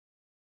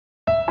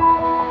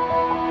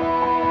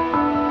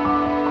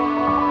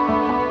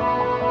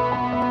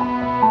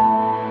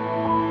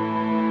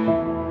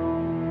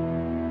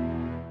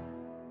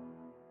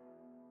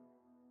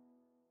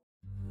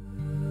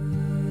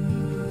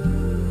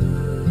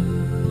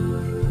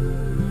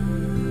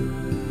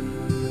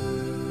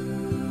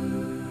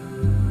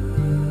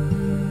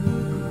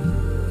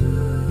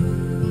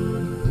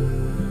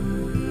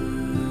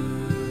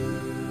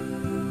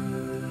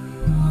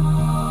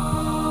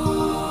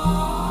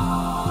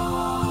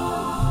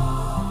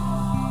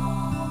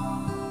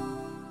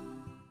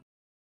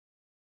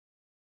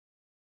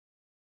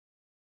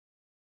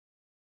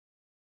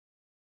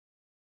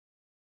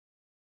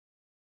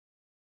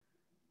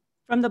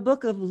From the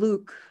book of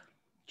Luke,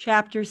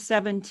 chapter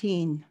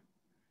 17,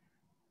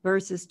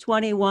 verses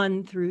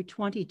 21 through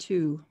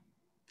 22,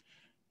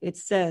 it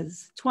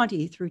says,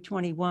 20 through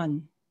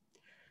 21.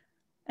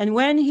 And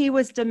when he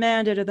was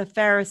demanded of the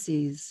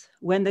Pharisees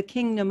when the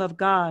kingdom of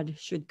God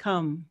should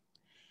come,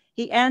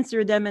 he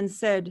answered them and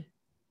said,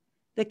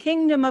 the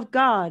kingdom of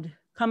God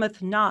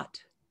cometh not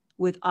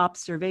with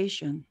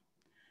observation.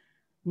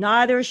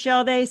 Neither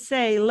shall they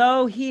say,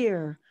 lo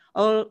here,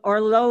 or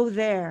lo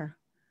there,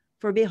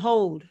 for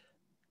behold,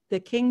 the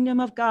kingdom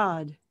of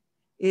God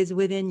is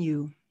within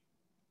you.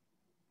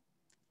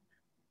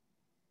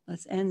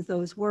 Let's end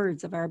those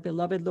words of our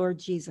beloved Lord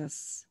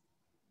Jesus.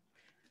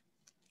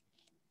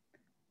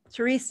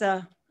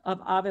 Teresa of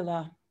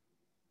Avila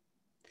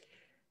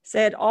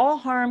said, all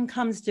harm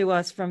comes to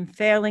us from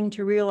failing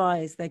to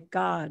realize that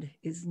God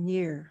is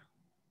near.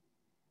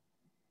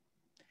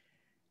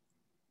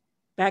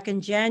 Back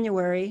in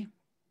January,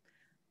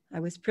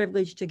 I was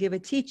privileged to give a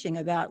teaching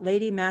about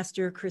Lady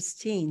Master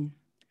Christine,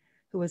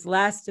 who was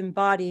last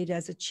embodied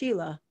as a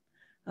Chela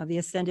of the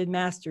Ascended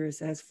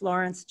Masters as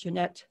Florence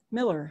Jeanette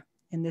Miller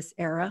in this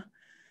era,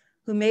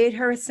 who made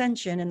her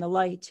ascension in the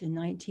light in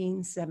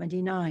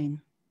 1979.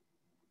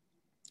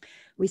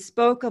 We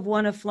spoke of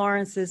one of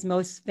Florence's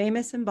most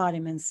famous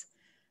embodiments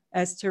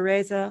as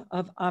Teresa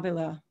of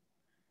Avila,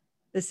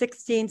 the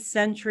 16th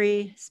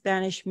century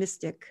Spanish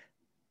mystic.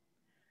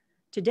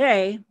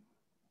 Today,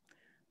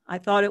 I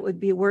thought it would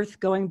be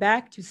worth going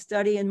back to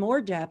study in more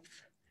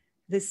depth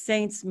this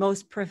saint's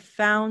most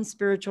profound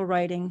spiritual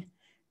writing,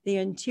 The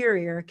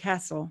Interior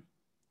Castle.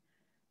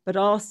 But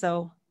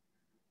also,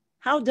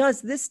 how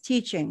does this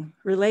teaching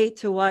relate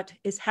to what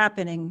is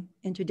happening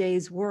in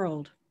today's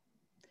world,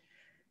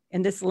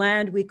 in this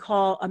land we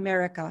call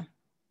America?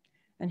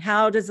 And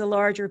how does the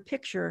larger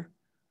picture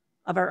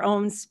of our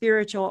own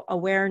spiritual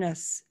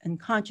awareness and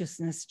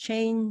consciousness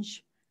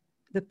change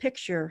the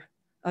picture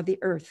of the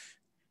earth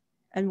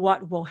and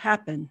what will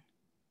happen?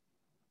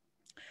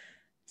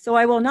 So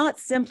I will not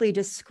simply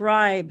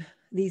describe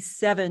these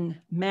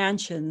 7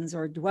 mansions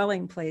or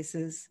dwelling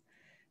places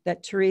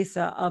that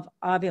Teresa of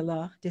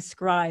Avila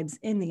describes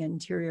in the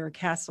Interior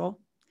Castle,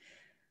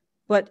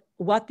 but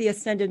what the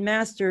Ascended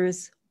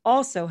Masters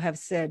also have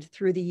said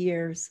through the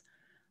years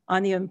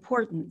on the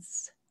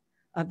importance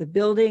of the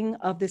building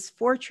of this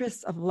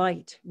fortress of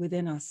light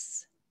within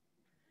us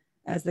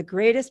as the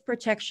greatest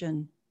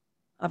protection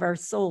of our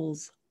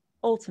soul's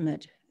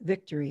ultimate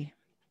victory.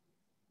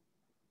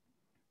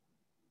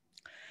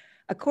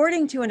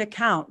 According to an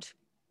account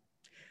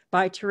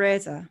by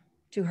Teresa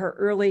to her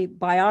early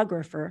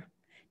biographer,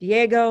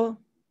 Diego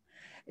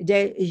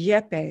de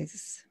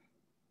Yepes,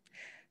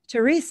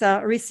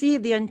 Teresa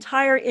received the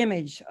entire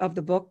image of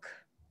the book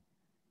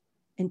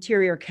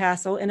Interior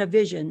Castle in a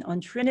vision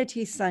on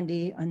Trinity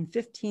Sunday in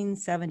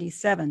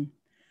 1577.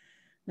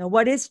 Now,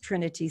 what is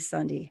Trinity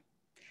Sunday?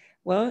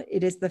 Well,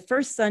 it is the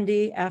first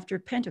Sunday after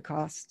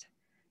Pentecost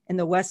in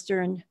the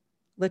Western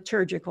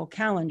liturgical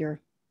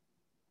calendar.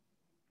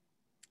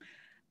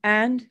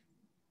 And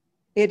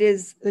it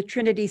is the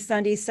Trinity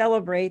Sunday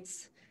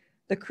celebrates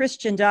the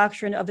Christian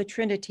doctrine of the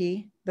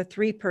Trinity, the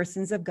 3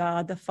 persons of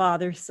God, the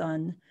Father,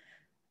 Son,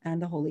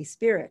 and the Holy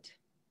Spirit.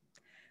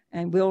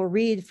 And we'll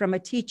read from a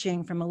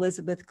teaching from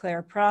Elizabeth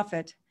Clare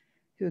Prophet,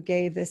 who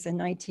gave this in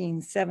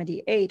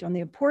 1978 on the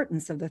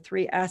importance of the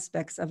 3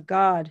 aspects of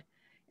God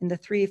in the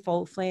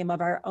threefold flame of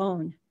our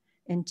own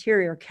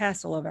interior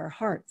castle of our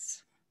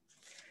hearts.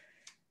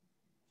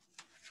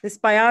 This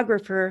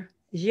biographer,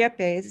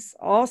 Yepes,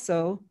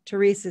 also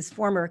Teresa's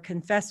former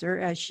confessor,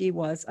 as she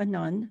was a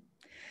nun,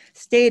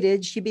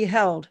 stated she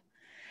beheld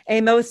a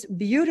most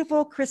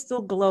beautiful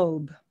crystal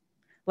globe,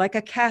 like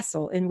a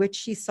castle in which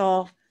she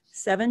saw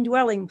 7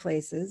 dwelling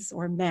places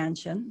or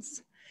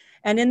mansions,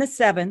 and in the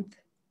 7th,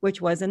 which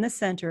was in the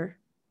center,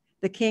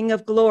 the King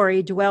of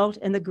Glory dwelt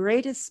in the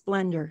greatest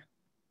splendor.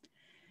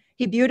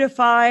 He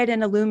beautified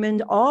and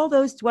illumined all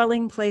those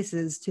dwelling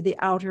places to the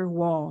outer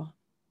wall.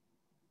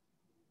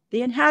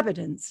 The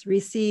inhabitants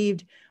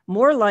received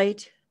more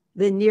light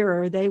the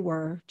nearer they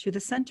were to the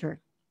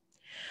center.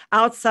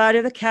 Outside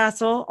of the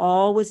castle,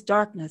 all was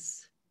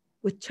darkness,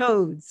 with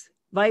toads,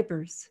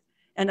 vipers,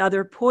 and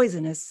other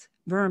poisonous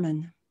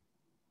vermin.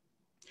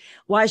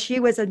 While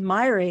she was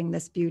admiring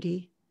this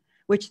beauty,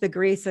 which the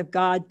grace of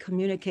God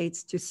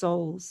communicates to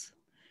souls,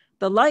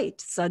 the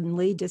light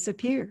suddenly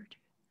disappeared.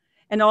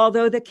 And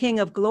although the King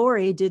of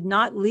Glory did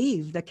not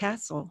leave the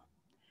castle,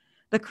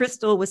 the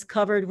crystal was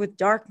covered with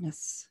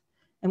darkness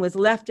and was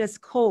left as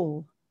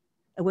coal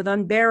and with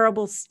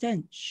unbearable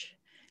stench,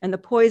 and the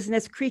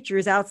poisonous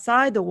creatures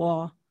outside the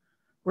wall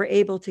were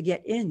able to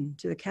get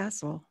into the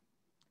castle.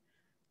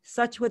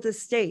 Such was the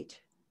state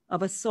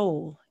of a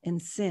soul in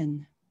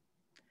sin.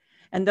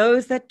 And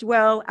those that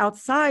dwell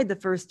outside the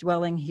first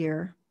dwelling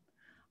here,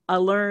 a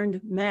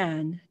learned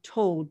man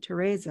told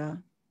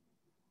Teresa,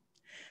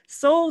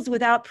 souls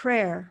without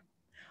prayer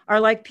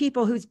are like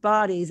people whose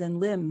bodies and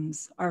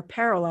limbs are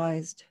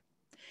paralyzed.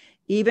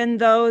 Even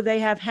though they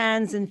have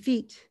hands and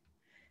feet,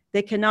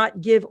 they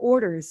cannot give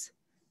orders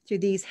to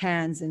these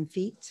hands and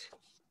feet.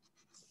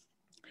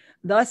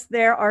 Thus,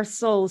 there are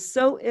souls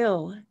so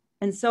ill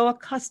and so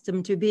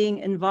accustomed to being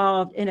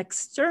involved in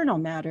external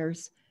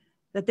matters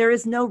that there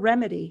is no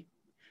remedy,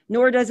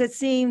 nor does it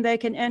seem they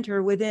can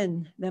enter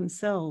within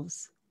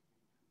themselves.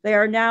 They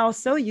are now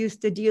so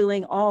used to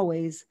dealing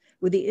always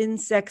with the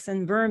insects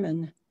and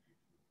vermin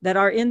that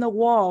are in the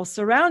wall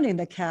surrounding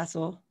the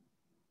castle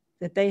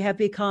that they have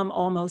become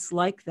almost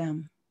like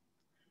them.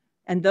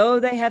 And though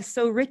they have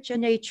so rich a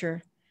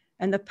nature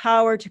and the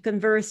power to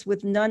converse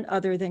with none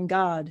other than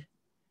God,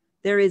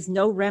 there is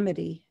no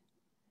remedy.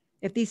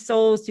 If these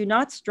souls do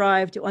not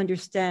strive to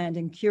understand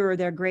and cure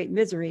their great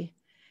misery,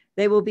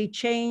 they will be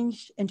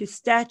changed into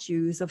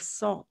statues of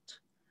salt,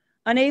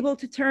 unable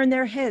to turn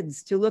their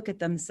heads to look at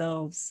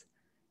themselves,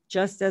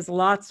 just as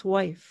Lot's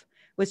wife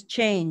was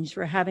changed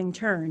for having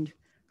turned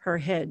her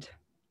head.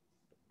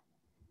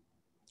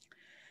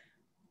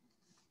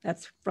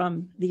 That's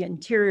from The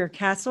Interior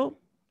Castle,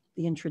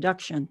 the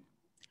introduction.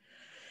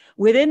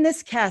 Within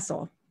this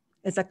castle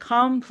is a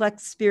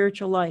complex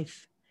spiritual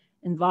life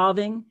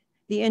involving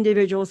the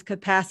individual's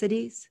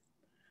capacities,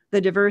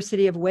 the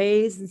diversity of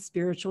ways and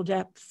spiritual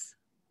depths.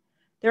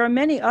 There are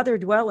many other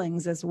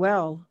dwellings as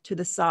well, to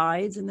the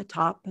sides and the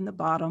top and the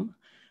bottom,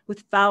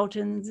 with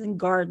fountains and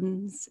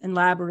gardens and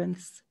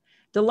labyrinths,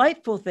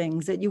 delightful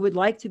things that you would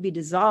like to be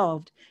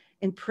dissolved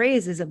in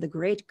praises of the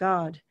great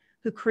God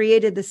who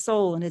created the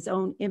soul in his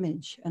own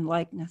image and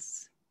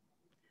likeness.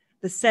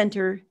 The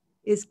center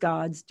is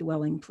God's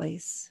dwelling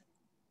place.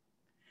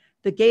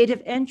 The gate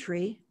of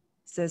entry,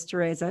 says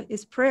Teresa,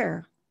 is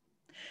prayer.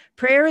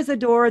 Prayer is a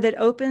door that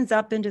opens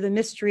up into the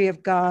mystery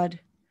of God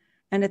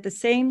and at the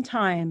same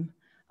time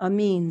a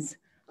means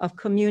of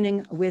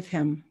communing with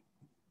him.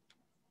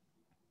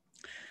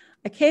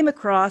 I came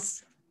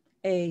across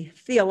a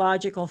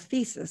theological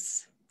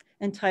thesis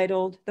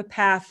entitled The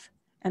Path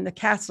and the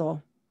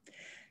Castle.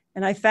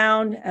 And I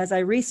found, as I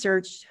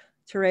researched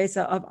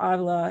Teresa of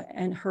Avila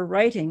and her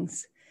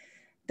writings,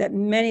 that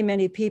many,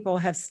 many people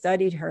have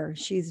studied her.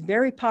 She's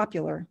very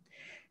popular,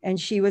 and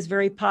she was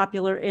very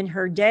popular in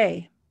her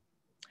day.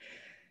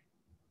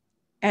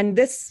 And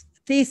this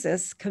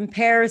thesis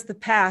compares the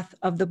path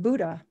of the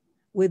Buddha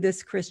with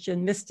this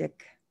Christian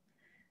mystic.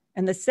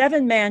 And the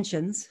 7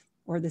 mansions,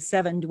 or the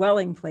 7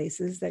 dwelling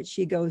places that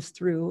she goes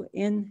through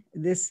in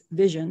this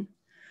vision,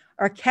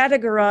 are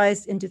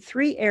categorized into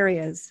 3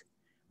 areas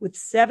with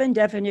 7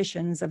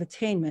 definitions of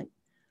attainment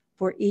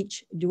for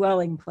each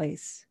dwelling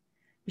place,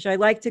 which I'd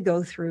like to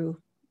go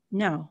through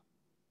now.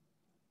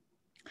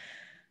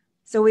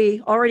 So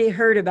we already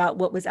heard about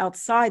what was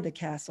outside the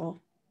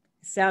castle.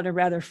 It sounded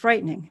rather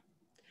frightening.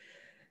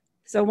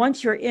 So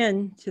once you're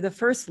in to the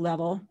first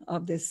level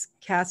of this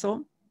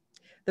castle,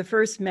 the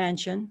first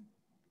mansion,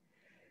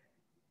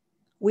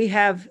 we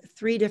have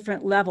 3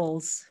 different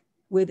levels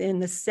within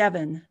the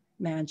 7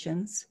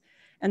 mansions.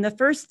 And the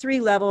first 3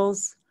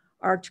 levels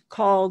are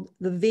called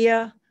the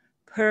Via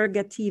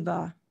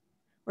Purgativa,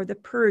 or the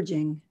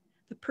purging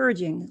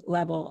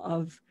level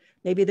of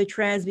maybe the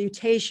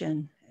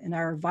transmutation in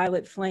our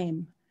violet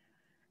flame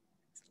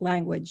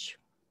language.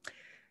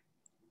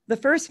 The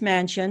first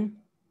mansion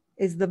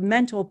is the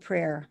mental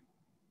prayer,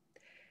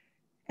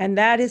 and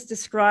that is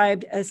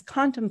described as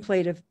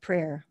contemplative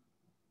prayer.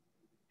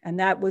 And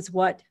that was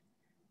what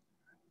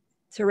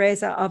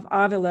Teresa of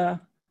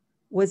Avila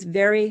was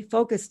very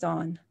focused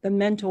on, the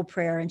mental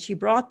prayer. And she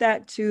brought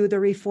that to the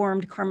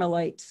Reformed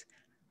Carmelite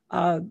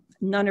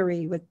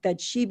nunnery that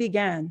she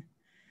began.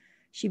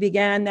 She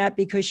began that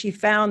because she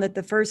found that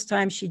the first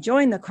time she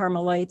joined the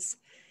Carmelites,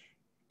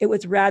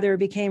 it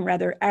became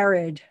rather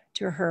arid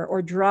to her,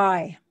 or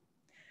dry.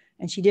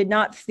 And she did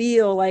not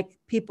feel like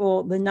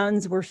the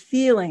nuns were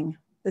feeling,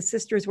 the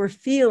sisters were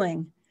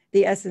feeling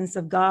the essence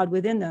of God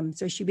within them.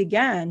 So she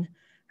began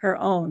her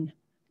own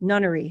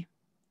nunnery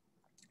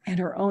and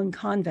her own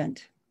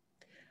convent,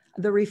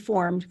 the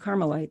Reformed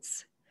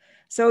Carmelites.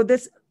 So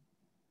this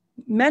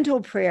mental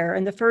prayer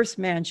in the first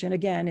mansion,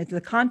 again, is the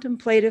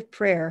contemplative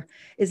prayer,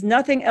 is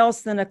nothing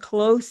else than a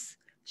close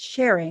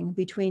sharing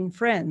between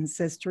friends,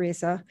 says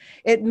Teresa.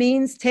 It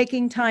means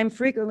taking time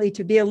frequently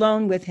to be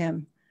alone with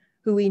him,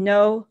 who we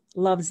know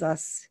loves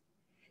us.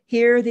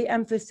 Here, the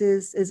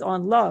emphasis is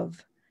on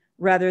love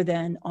rather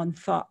than on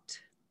thought.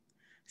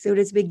 So it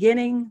is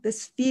beginning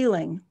this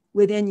feeling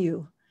within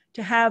you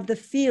to have the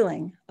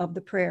feeling of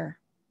the prayer.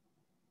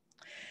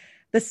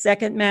 The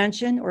second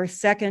mansion, or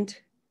second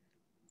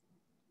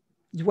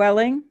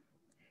dwelling,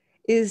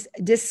 is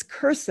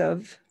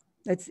discursive.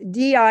 That's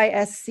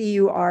D-I-S-C-U-R-S-I-V-E,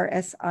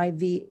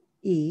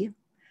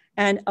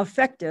 and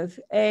affective,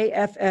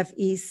 A-F-F-E-C-T-I-V-E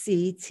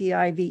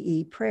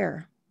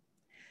prayer.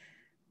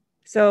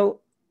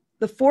 So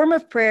the form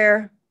of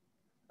prayer,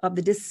 of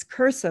the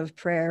discursive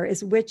prayer,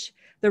 is which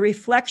the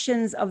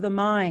reflections of the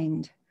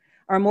mind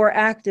are more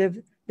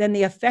active than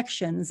the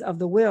affections of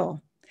the will.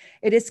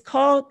 It is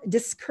called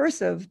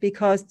discursive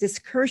because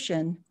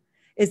discursion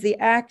is the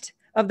act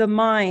of the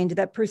mind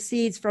that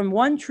proceeds from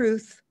one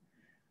truth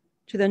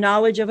to the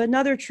knowledge of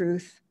another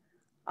truth,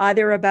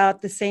 either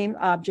about the same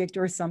object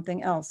or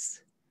something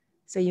else.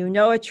 So you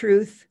know a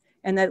truth,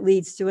 and that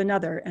leads to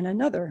another and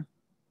another.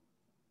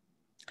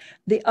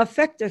 The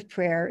affective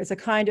prayer is a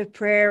kind of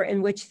prayer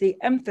in which the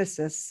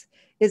emphasis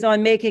is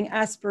on making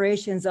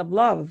aspirations of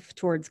love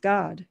towards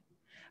God,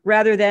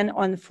 rather than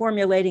on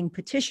formulating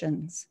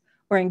petitions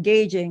or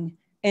engaging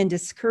in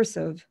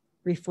discursive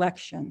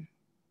reflection.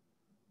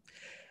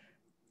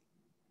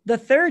 The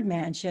third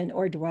mansion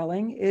or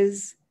dwelling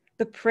is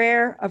the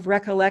prayer of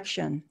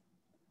recollection,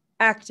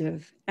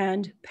 active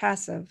and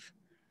passive.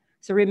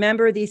 So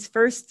remember, these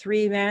first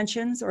three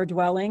mansions or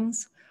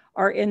dwellings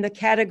are in the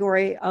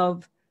category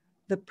of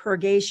the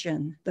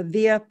purgation, the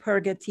via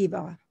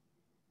purgativa.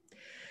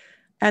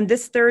 And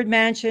this third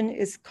mansion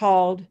is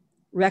called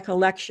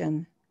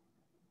recollection.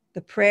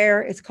 The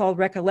prayer is called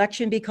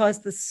recollection because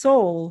the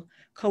soul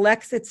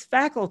collects its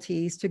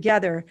faculties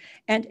together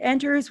and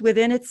enters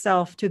within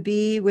itself to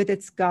be with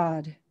its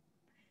God.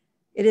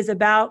 It is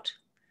about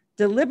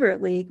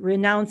deliberately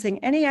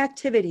renouncing any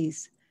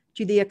activities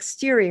to the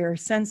exterior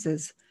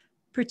senses,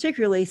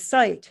 particularly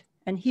sight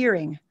and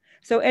hearing.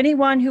 So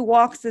anyone who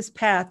walks this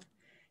path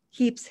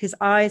keeps his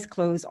eyes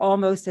closed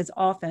almost as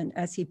often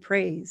as he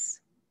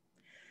prays.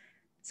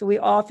 So we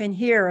often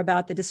hear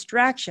about the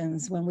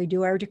distractions when we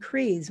do our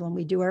decrees, when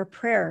we do our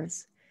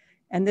prayers.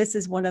 And this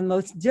is one of the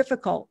most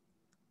difficult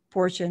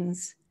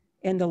portions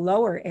in the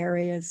lower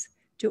areas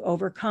to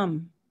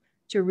overcome,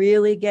 to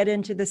really get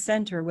into the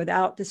center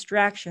without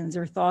distractions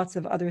or thoughts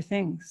of other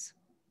things.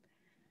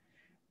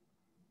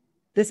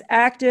 This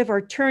active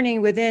or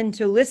turning within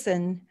to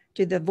listen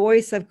to the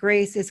voice of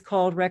grace is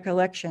called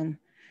recollection.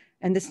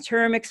 And this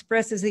term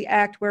expresses the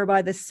act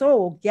whereby the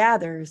soul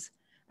gathers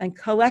and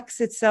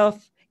collects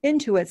itself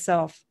into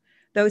itself,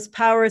 those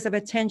powers of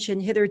attention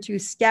hitherto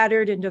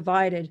scattered and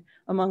divided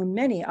among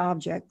many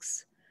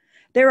objects.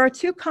 There are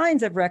two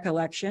kinds of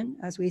recollection,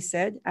 as we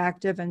said,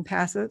 active and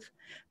passive.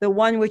 The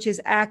one which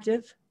is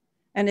active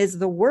and is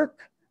the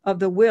work of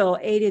the will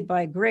aided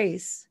by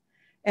grace,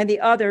 and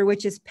the other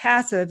which is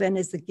passive and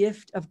is the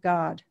gift of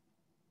God.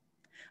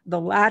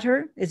 The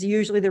latter is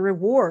usually the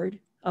reward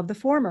of the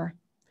former,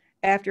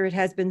 after it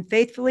has been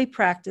faithfully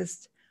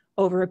practiced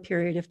over a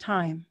period of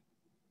time.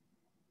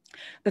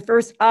 The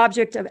first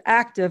object of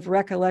active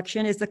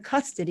recollection is the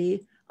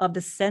custody of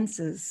the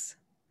senses,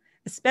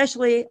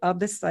 especially of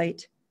the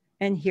sight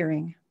and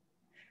hearing,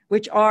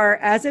 which are,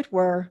 as it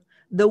were,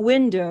 the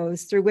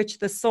windows through which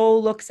the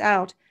soul looks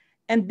out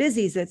and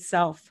busies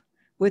itself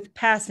with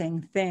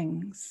passing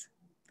things.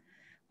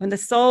 When the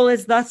soul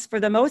is thus, for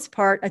the most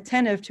part,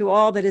 attentive to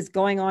all that is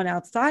going on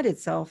outside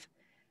itself,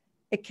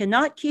 it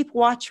cannot keep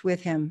watch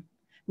with him,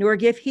 nor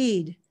give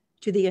heed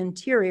to the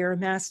interior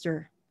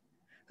master,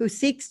 who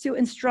seeks to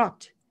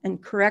instruct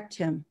and correct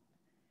him.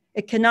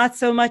 It cannot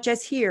so much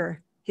as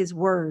hear his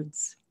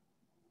words.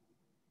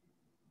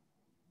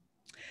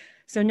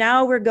 So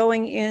now we're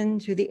going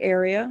into the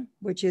area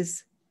which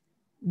is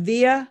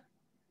via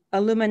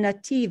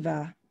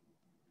illuminativa,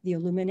 the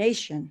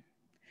illumination.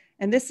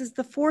 And this is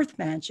the fourth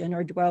mansion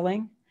or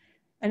dwelling,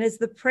 and is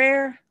the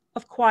prayer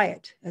of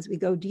quiet as we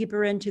go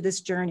deeper into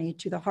this journey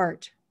to the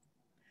heart.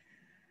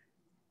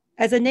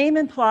 As the name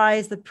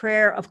implies, the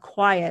prayer of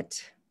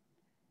quiet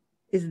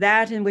is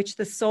that in which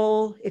the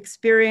soul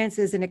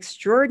experiences an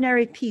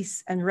extraordinary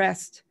peace and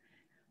rest,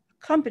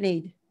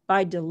 accompanied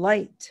by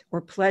delight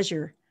or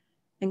pleasure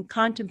in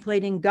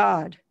contemplating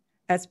God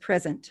as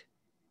present.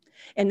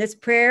 In this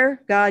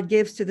prayer, God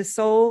gives to the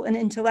soul an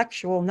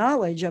intellectual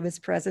knowledge of his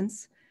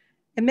presence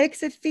and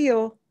makes it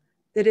feel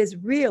that it is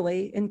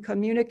really in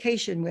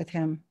communication with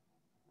him,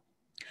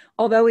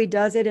 although he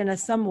does it in a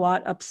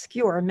somewhat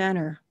obscure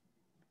manner.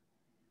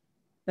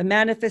 The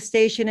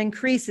manifestation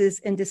increases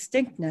in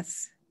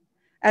distinctness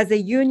as the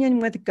union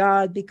with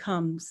God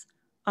becomes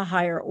a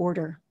higher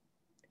order.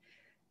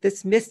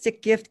 This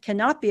mystic gift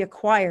cannot be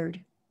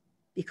acquired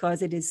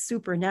because it is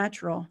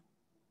supernatural.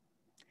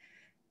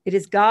 It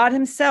is God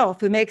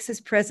himself who makes his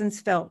presence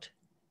felt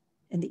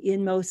in the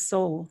inmost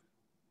soul.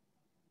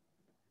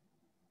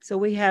 So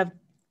we have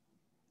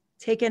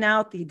taken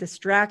out the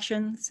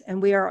distractions,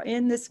 and we are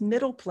in this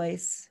middle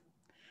place,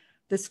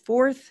 this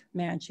fourth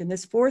mansion,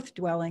 this fourth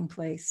dwelling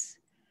place,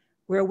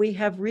 where we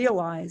have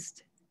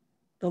realized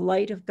the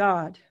light of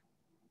God.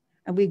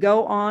 And we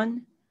go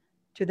on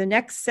to the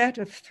next set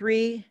of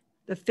three,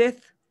 the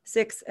fifth,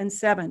 sixth, and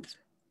seventh.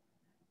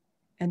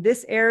 And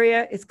this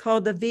area is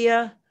called the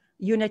Via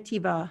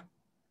Unitiva,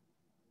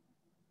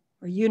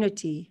 or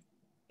unity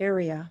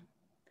area.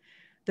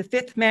 The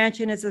fifth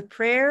mansion is a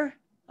prayer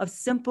of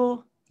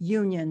simple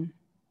union.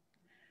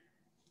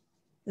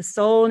 The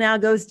soul now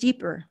goes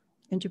deeper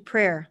into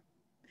prayer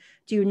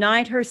to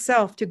unite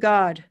herself to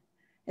God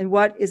in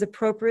what is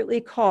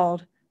appropriately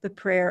called the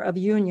prayer of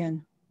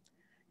union.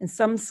 And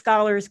some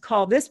scholars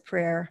call this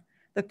prayer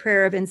the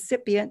prayer of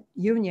incipient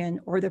union,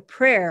 or the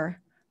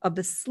prayer of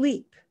the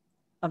sleep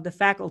of the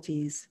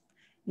faculties.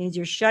 It means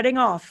you're shutting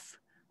off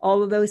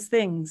all of those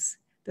things,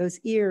 those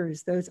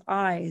ears, those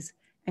eyes,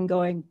 and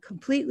going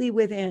completely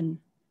within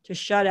to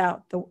shut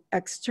out the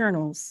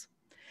externals.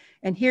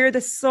 And here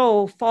the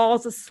soul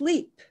falls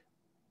asleep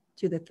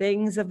to the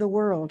things of the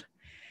world.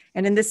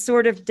 And in this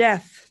sort of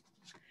death,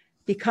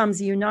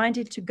 becomes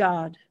united to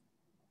God.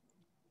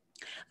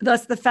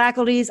 Thus, the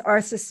faculties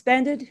are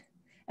suspended,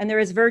 and there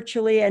is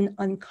virtually an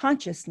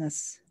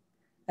unconsciousness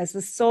as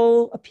the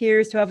soul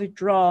appears to have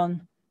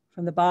withdrawn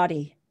from the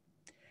body.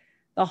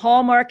 The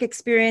hallmark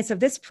experience of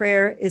this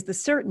prayer is the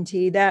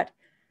certainty that,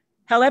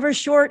 however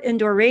short in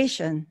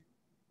duration,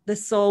 the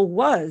soul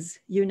was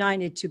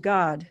united to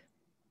God.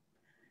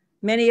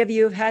 Many of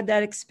you have had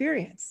that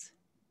experience.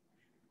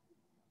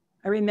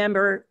 I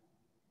remember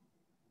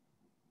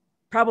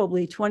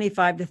probably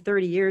 25 to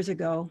 30 years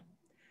ago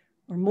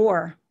or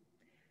more,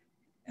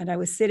 and I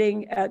was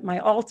sitting at my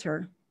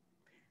altar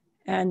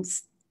and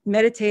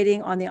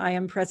meditating on the I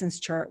Am Presence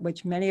chart,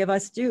 which many of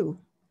us do.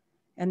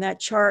 And that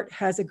chart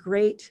has a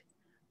great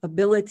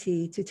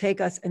ability to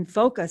take us and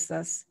focus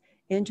us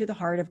into the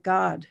heart of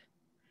God.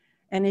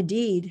 And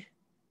indeed,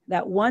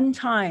 that one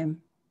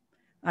time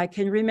I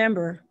can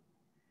remember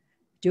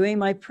doing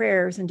my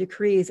prayers and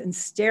decrees and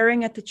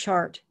staring at the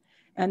chart,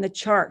 and the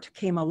chart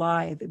came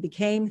alive. It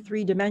became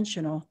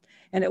three-dimensional,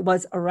 and it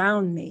was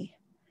around me.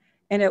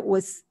 And it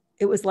was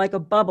like a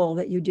bubble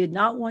that you did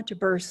not want to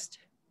burst.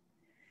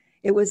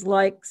 It was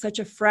like such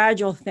a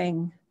fragile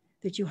thing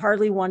that you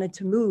hardly wanted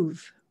to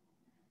move.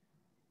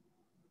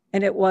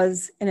 And it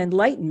was an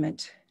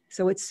enlightenment.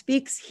 So it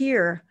speaks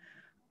here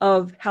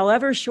of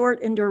however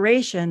short in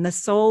duration, the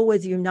soul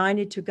was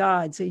united to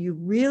God. So you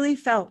really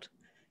felt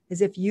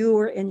as if you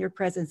were in your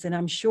presence. And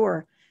I'm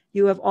sure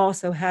you have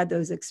also had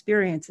those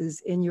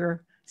experiences in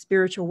your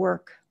spiritual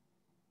work.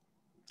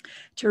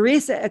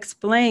 Teresa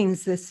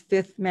explains this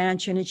fifth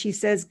mansion, and she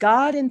says,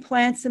 God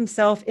implants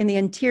himself in the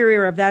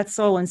interior of that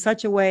soul in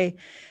such a way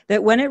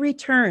that when it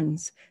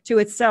returns to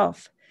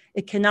itself,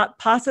 it cannot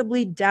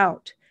possibly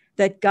doubt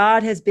that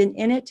God has been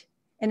in it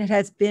and it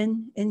has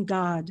been in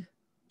God.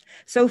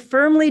 So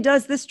firmly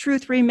does this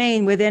truth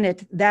remain within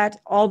it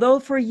that although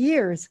for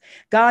years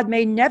God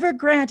may never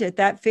grant it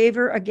that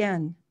favor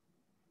again,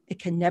 it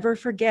can never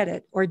forget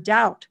it or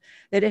doubt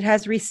that it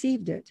has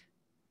received it.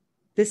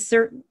 This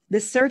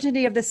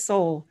certainty of the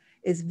soul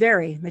is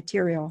very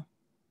material.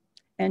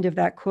 End of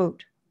that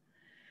quote.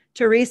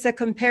 Teresa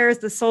compares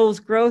the soul's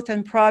growth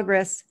and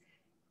progress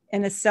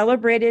in a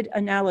celebrated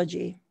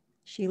analogy.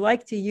 She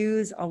liked to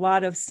use a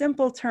lot of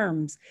simple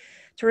terms.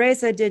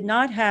 Teresa did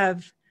not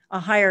have a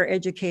higher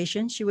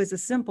education. She was a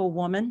simple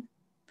woman.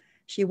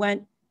 She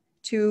went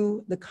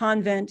to the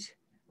convent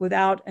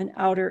without an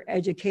outer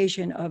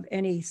education of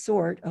any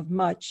sort, of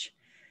much.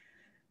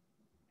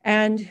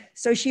 And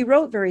so she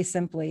wrote very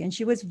simply, and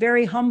she was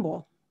very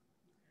humble.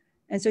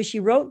 And so she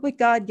wrote what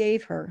God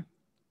gave her.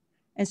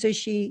 And so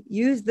she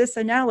used this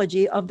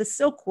analogy of the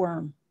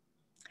silkworm.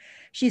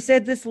 She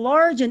said, this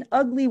large and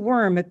ugly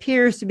worm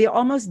appears to be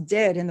almost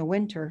dead in the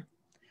winter.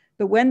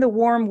 But when the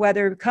warm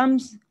weather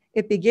comes,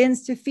 it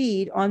begins to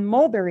feed on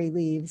mulberry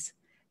leaves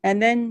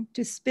and then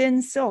to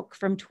spin silk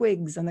from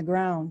twigs on the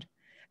ground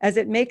as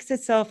it makes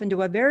itself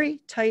into a very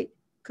tight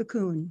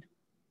cocoon.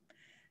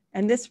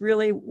 And this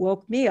really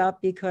woke me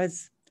up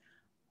because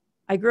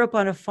I grew up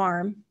on a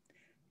farm,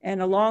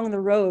 and along the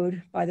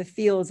road by the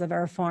fields of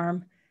our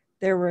farm,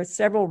 there were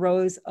several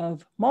rows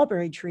of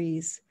mulberry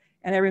trees.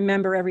 And I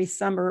remember every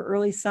summer,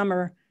 early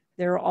summer,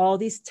 there were all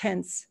these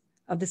tents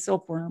of the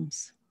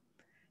silkworms.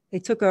 They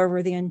took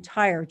over the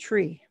entire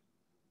tree.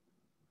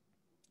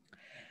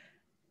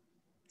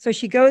 So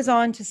she goes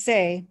on to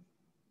say,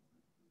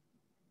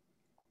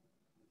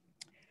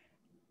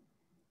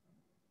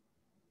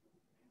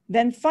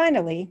 then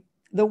finally,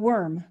 the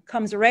worm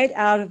comes right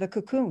out of the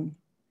cocoon,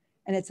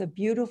 and it's a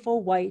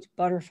beautiful white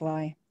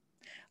butterfly.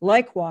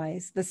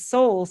 Likewise, the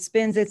soul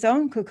spins its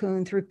own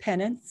cocoon through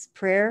penance,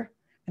 prayer,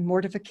 and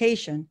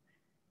mortification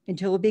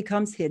until it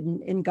becomes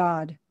hidden in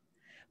God.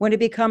 When it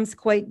becomes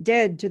quite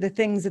dead to the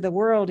things of the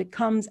world, it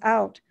comes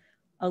out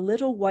a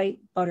little white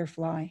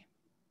butterfly.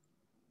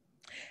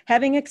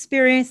 Having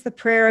experienced the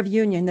prayer of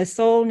union, the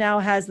soul now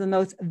has the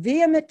most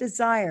vehement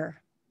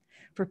desire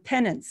for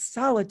penance,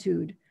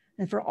 solitude,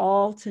 and for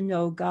all to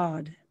know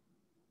God.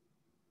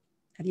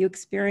 Have you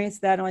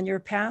experienced that on your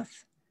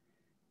path?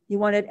 You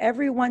wanted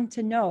everyone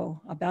to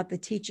know about the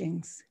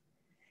teachings.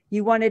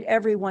 You wanted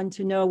everyone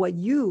to know what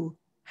you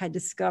had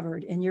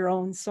discovered in your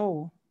own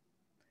soul.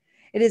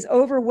 It is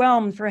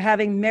overwhelmed for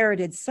having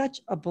merited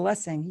such a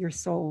blessing, your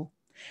soul.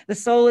 The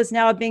soul is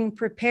now being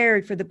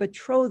prepared for the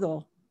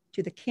betrothal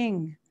to the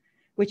king,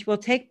 which will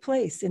take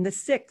place in the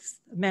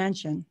sixth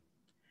mansion.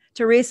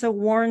 Teresa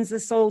warns the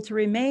soul to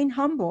remain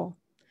humble,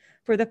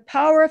 for the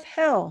power of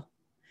hell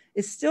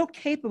is still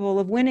capable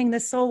of winning the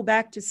soul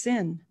back to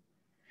sin.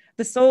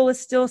 The soul is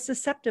still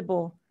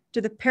susceptible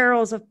to the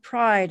perils of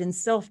pride and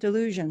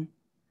self-delusion.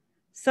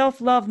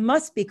 Self-love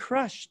must be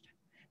crushed.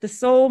 The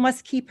soul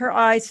must keep her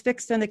eyes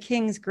fixed on the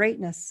king's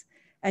greatness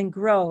and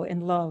grow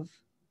in love.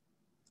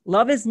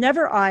 Love is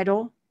never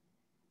idle.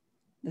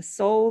 The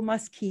soul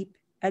must keep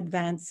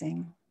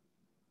advancing.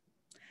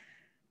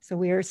 So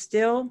we are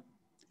still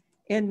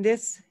in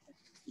this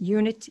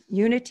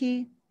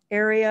unity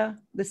area.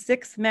 The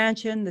sixth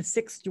mansion, the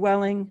sixth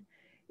dwelling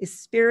is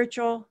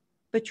spiritual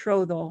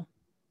betrothal.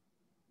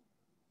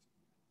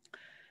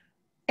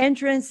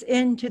 Entrance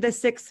into the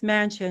sixth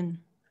mansion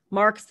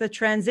marks the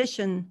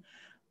transition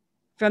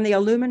from the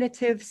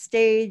illuminative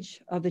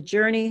stage of the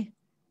journey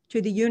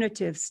to the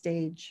unitive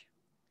stage.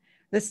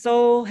 The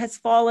soul has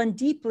fallen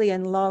deeply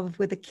in love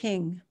with the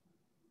King,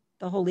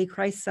 the Holy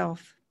Christ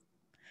Self,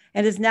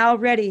 and is now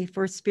ready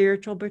for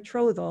spiritual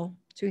betrothal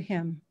to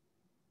him.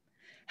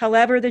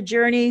 However, the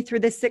journey through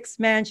the sixth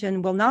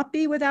mansion will not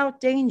be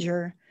without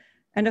danger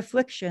and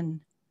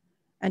affliction,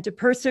 and to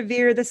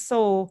persevere, the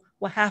soul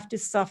will have to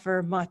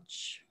suffer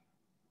much.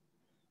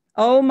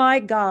 Oh my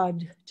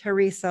God,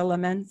 Teresa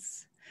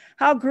laments,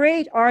 how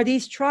great are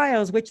these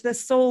trials which the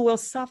soul will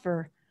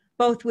suffer,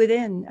 both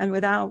within and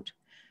without,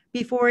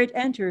 before it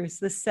enters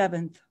the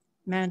seventh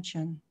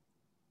mansion.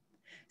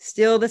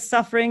 Still, the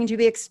suffering to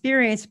be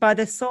experienced by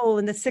the soul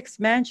in the sixth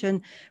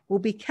mansion will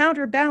be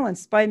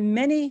counterbalanced by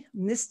many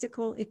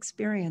mystical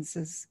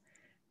experiences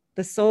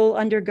the soul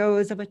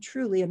undergoes of a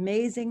truly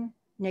amazing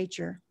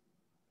nature.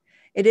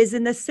 It is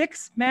in the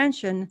sixth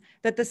mansion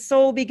that the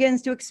soul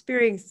begins to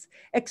experience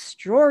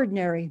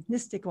extraordinary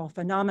mystical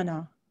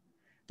phenomena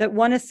that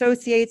one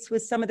associates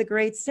with some of the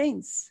great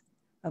saints,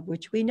 of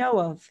which we know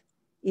of,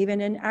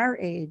 even in our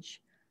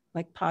age,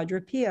 like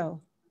Padre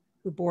Pio,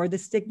 who bore the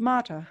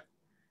stigmata,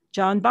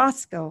 John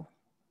Bosco.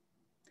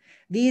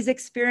 These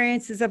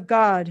experiences of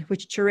God,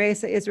 which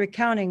Teresa is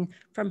recounting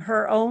from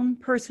her own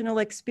personal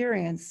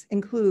experience,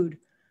 include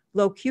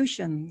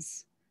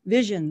locutions,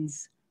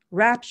 visions,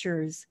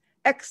 raptures,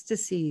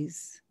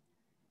 ecstasies.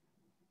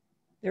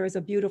 There is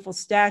a beautiful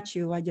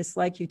statue I'd just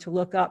like you to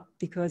look up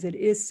because it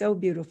is so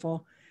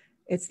beautiful.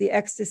 It's the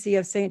Ecstasy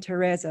of Saint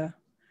Teresa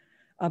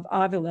of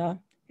Avila,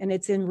 and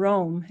it's in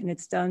Rome, and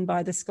it's done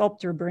by the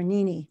sculptor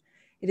Bernini.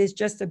 It is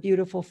just a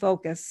beautiful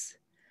focus,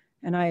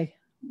 and I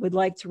would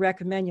like to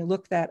recommend you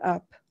look that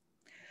up.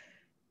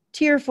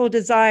 Tearful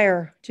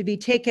desire to be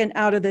taken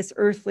out of this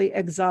earthly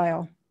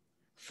exile,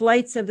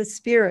 flights of the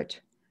spirit,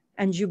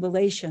 and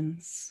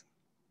jubilations.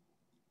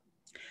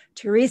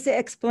 Teresa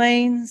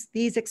explains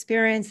these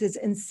experiences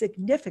in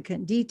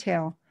significant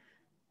detail.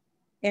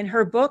 In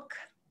her book,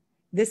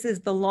 this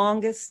is the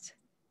longest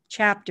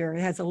chapter.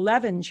 It has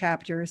 11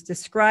 chapters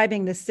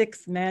describing the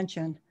sixth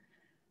mansion,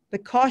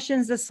 but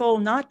cautions the soul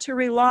not to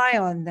rely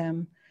on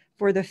them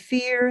for the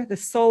fear the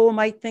soul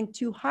might think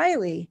too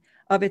highly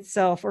of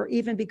itself or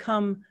even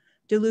become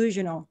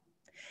delusional.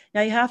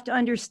 Now you have to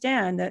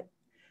understand that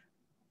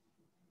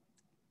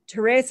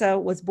Teresa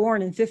was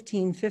born in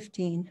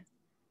 1515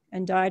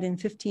 and died in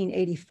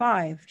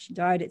 1585. She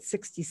died at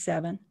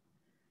 67.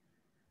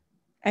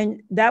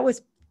 And that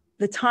was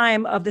the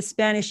time of the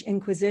Spanish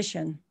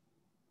Inquisition,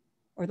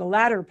 or the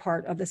latter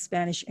part of the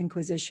Spanish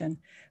Inquisition,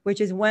 which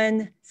is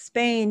when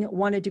Spain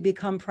wanted to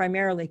become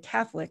primarily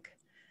Catholic.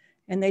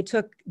 And they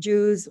took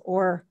Jews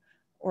or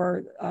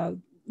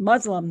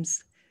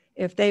Muslims,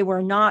 if they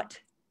were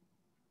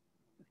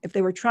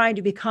trying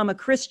to become a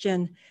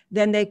Christian,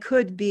 then they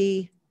could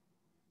be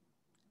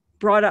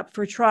brought up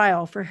for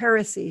trial for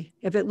heresy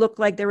if it looked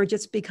like they were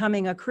just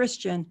becoming a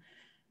Christian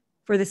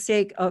for the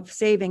sake of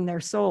saving their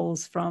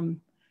souls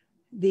from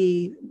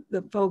the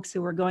folks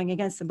who were going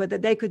against them, but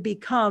that they could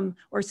become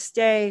or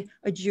stay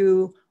a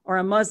Jew or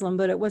a Muslim,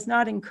 but it was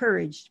not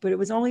encouraged. But it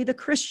was only the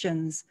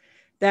Christians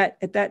that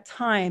at that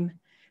time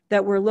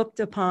that were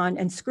looked upon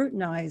and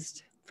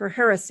scrutinized for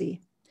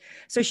heresy.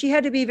 So she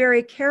had to be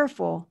very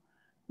careful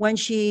when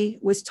she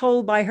was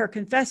told by her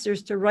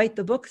confessors to write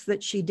the books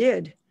that she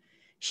did.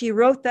 She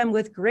wrote them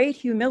with great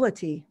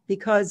humility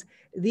because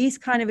these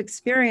kind of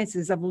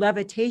experiences of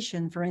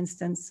levitation, for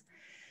instance,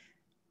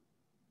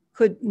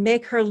 could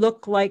make her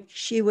look like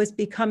she was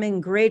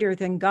becoming greater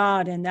than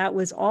God. And that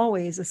was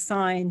always a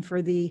sign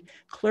for the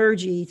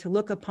clergy to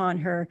look upon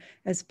her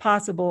as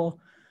possible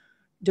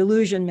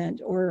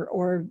delusionment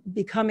or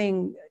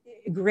becoming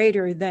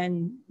greater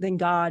than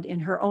God in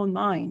her own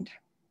mind.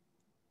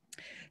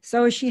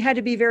 So she had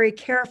to be very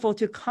careful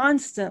to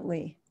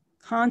constantly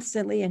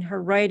in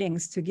her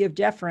writings to give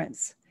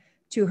deference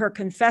to her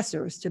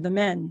confessors, to the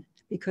men,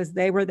 because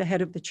they were the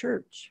head of the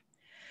church.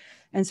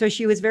 And so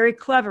she was very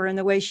clever in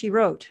the way she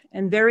wrote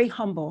and very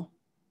humble.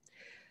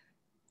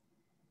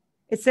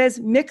 It says,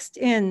 mixed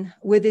in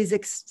with these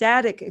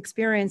ecstatic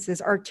experiences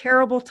are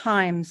terrible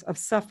times of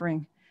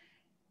suffering.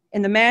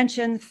 In the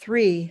mansion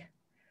 3,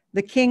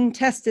 the king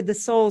tested the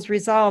soul's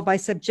resolve by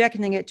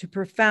subjecting it to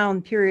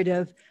profound period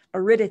of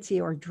aridity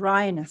or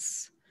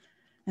dryness.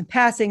 And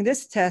passing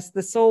this test,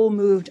 the soul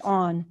moved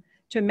on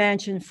to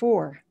mansion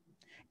 4,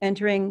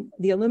 entering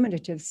the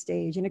illuminative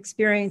stage and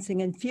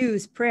experiencing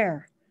infused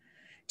prayer.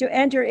 To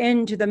enter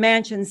into the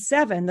mansion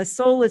 7, the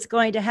soul is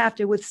going to have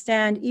to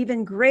withstand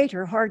even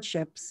greater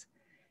hardships.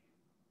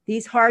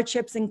 These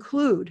hardships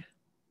include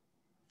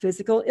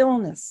physical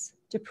illness,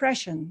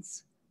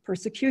 depressions,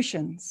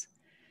 persecutions,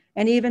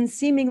 and even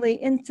seemingly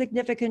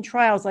insignificant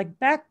trials like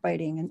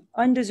backbiting and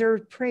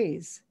undeserved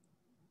praise.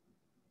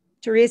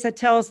 Teresa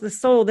tells the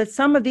soul that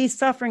some of these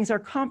sufferings are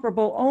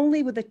comparable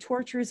only with the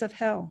tortures of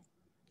hell.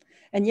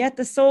 And yet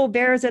the soul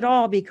bears it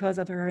all because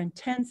of her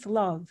intense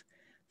love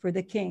for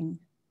the King,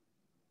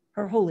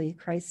 her holy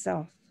Christ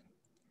self.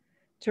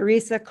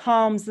 Teresa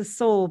calms the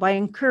soul by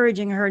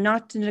encouraging her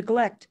not to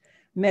neglect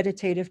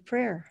meditative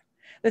prayer.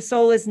 The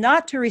soul is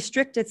not to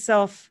restrict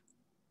itself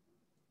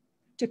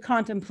to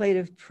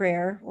contemplative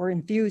prayer or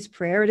infused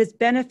prayer. It is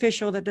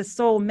beneficial that the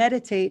soul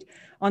meditate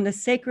on the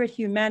sacred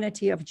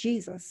humanity of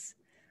Jesus,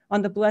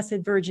 on the Blessed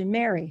Virgin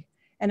Mary,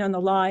 and on the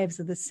lives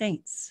of the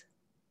saints.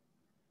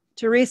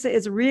 Teresa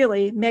is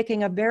really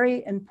making a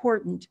very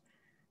important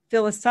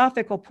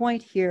philosophical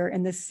point here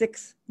in the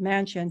sixth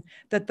mansion,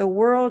 that the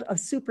world of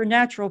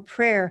supernatural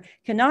prayer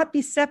cannot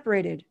be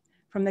separated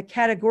from the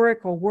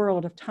categorical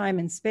world of time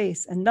and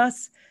space, and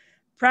thus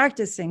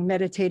practicing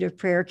meditative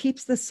prayer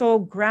keeps the soul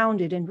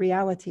grounded in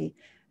reality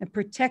and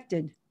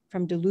protected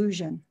from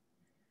delusion.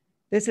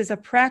 This is a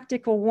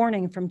practical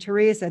warning from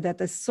Teresa that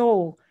the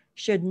soul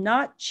should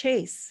not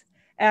chase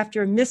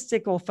after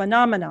mystical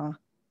phenomena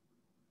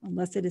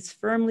unless it is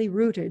firmly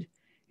rooted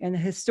in the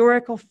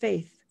historical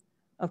faith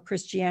of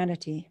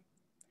Christianity.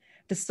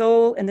 The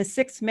soul in the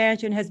sixth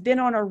mansion has been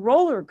on a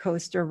roller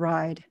coaster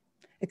ride,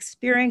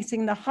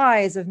 experiencing the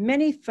highs of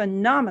many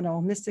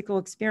phenomenal mystical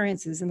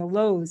experiences and the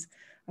lows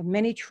of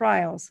many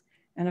trials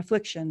and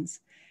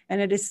afflictions. And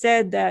it is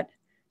said that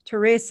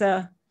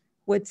Teresa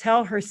would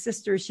tell her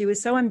sisters she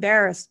was so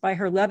embarrassed by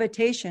her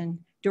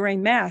levitation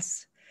during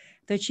Mass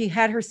that she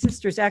had her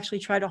sisters actually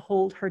try to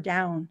hold her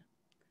down.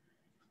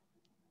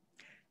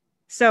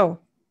 So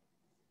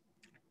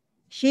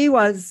she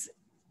was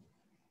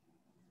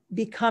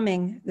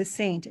becoming the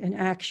saint in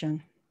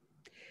action.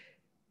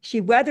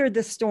 She weathered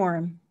the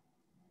storm,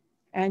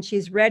 and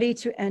she's ready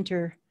to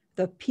enter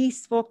the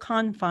peaceful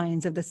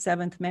confines of the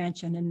seventh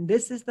mansion. And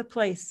this is the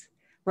place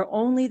where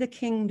only the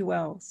king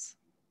dwells.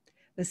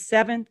 The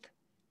seventh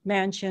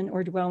mansion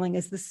or dwelling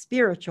is the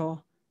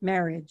spiritual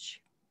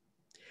marriage.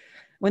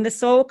 When the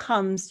soul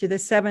comes to the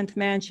seventh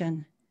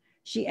mansion,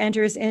 she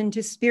enters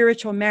into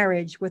spiritual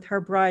marriage with her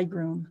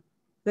bridegroom,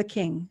 the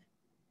king.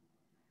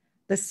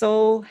 The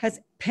soul has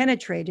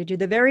penetrated to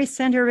the very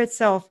center of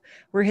itself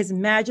where his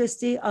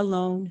majesty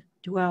alone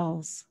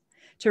dwells.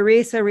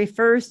 Teresa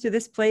refers to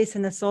this place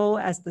in the soul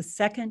as the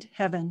second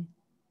heaven.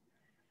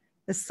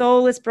 The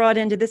soul is brought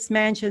into this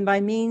mansion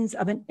by means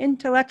of an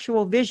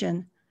intellectual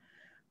vision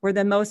where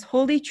the most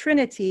holy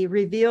Trinity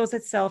reveals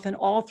itself in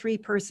all three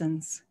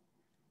persons.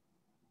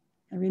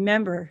 And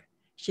remember,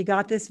 she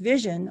got this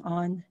vision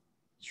on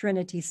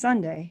Trinity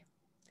Sunday.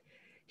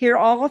 Here,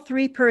 all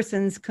three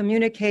persons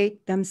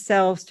communicate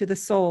themselves to the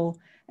soul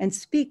and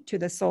speak to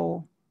the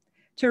soul.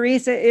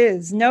 Teresa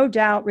is no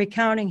doubt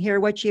recounting here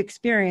what she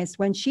experienced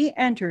when she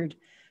entered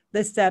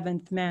the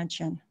seventh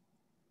mansion.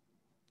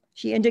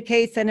 She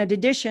indicates that in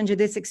addition to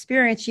this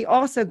experience, she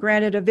also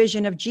granted a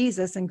vision of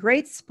Jesus in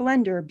great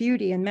splendor,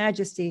 beauty, and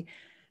majesty,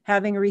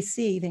 after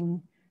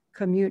receiving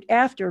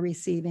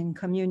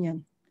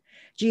communion.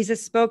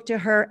 Jesus spoke to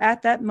her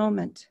at that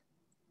moment.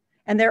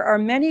 And there are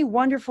many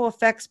wonderful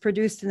effects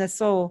produced in the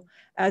soul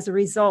as a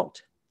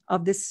result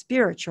of this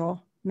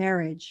spiritual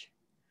marriage.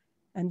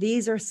 And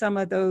these are some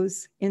of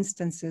those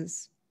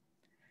instances.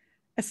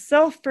 A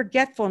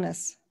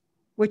self-forgetfulness,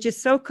 which is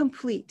so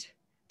complete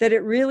that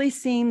it really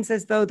seems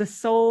as though the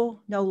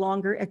soul no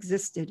longer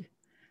existed.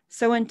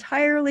 So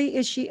entirely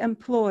is she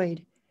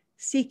employed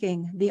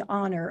seeking the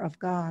honor of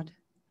God.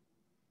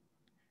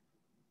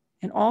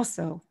 And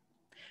also,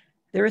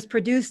 there is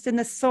produced in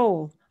the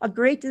soul a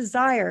great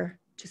desire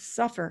to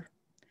suffer,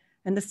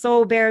 and the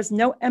soul bears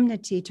no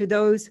enmity to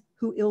those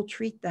who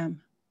ill-treat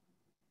them.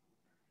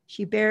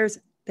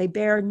 They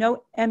bear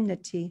no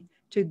enmity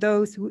to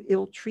those who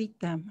ill-treat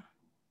them.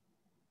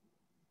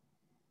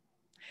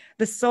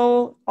 The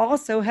soul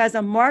also has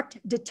a marked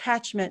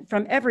detachment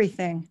from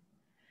everything,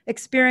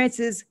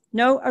 experiences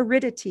no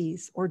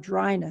aridities or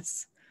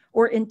dryness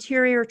or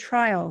interior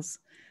trials,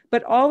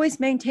 but always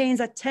maintains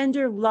a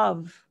tender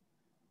love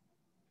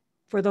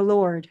for the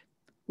Lord,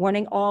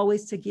 wanting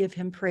always to give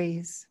him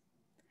praise.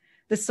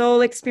 The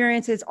soul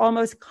experiences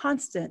almost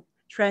constant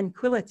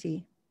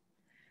tranquility.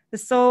 The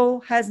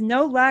soul has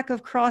no lack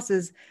of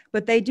crosses,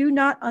 but they do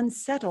not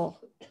unsettle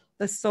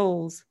the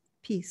soul's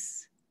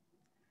peace.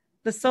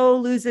 The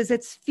soul loses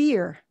its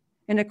fear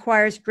and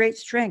acquires great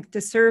strength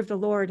to serve the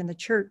Lord and the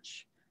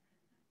church.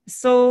 The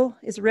soul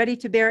is ready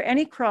to bear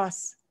any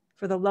cross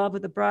for the love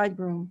of the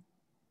bridegroom.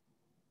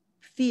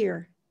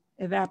 Fear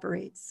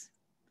evaporates.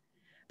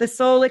 The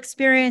soul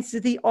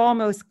experiences the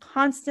almost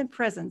constant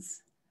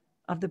presence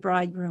of the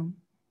bridegroom.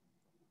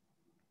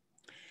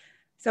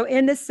 So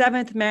in the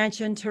seventh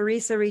mansion,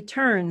 Teresa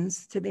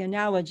returns to the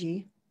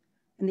analogy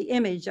and the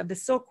image of the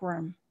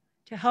silkworm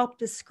to help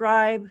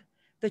describe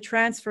the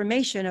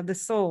transformation of the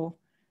soul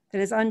that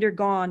has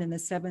undergone in the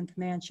seventh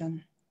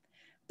mansion.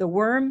 The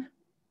worm,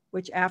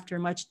 which after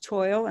much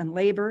toil and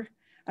labor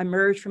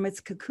emerged from its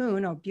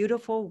cocoon, a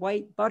beautiful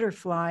white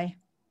butterfly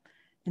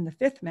in the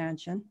fifth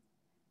mansion,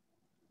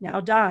 now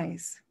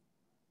dies,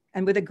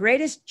 and with the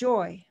greatest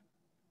joy,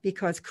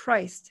 because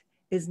Christ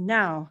is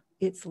now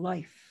its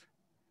life.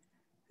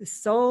 The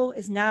soul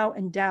is now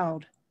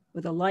endowed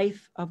with the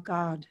life of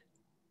God.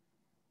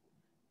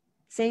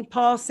 St.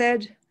 Paul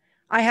said,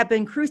 "I have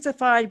been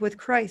crucified with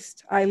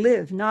Christ. I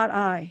live, not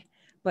I,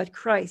 but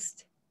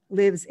Christ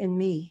lives in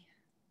me."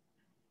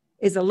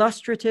 is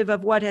illustrative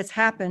of what has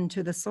happened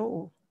to the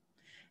soul.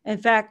 In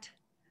fact,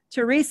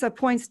 Teresa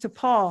points to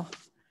Paul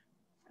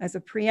as a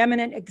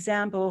preeminent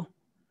example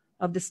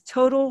of this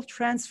total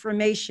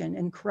transformation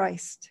in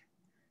Christ,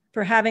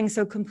 for having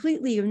so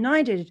completely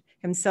united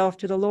himself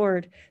to the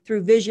Lord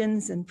through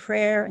visions and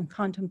prayer and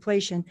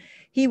contemplation.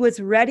 He was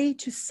ready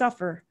to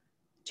suffer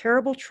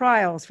terrible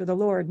trials for the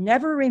Lord,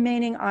 never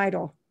remaining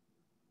idle.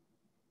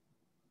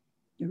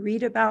 You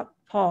read about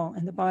Paul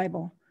in the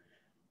Bible.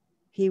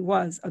 He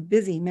was a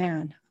busy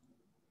man.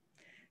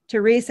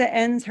 Teresa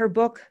ends her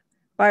book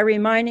by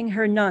reminding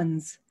her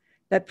nuns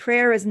that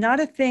prayer is not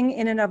a thing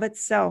in and of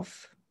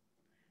itself,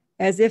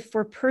 as if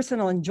for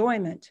personal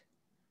enjoyment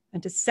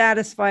and to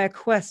satisfy a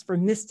quest for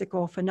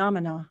mystical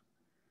phenomena.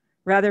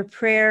 Rather,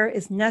 prayer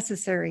is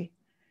necessary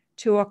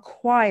to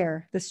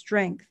acquire the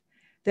strength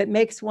that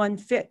makes one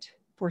fit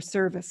for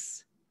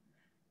service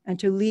and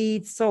to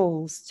lead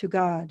souls to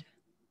God.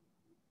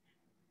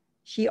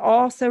 She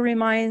also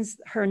reminds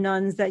her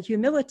nuns that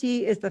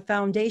humility is the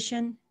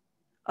foundation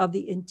of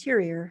the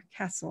interior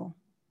castle.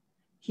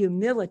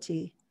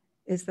 Humility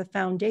is the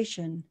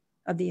foundation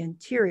of the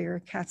interior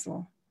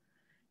castle.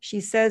 She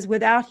says,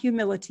 without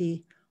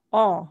humility,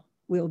 all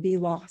will be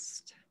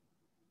lost.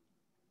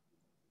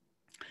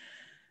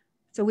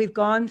 So we've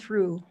gone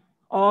through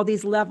all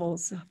these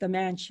levels of the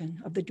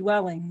mansion, of the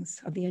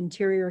dwellings, of the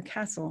interior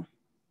castle.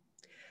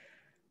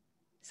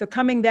 So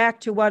coming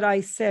back to what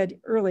I said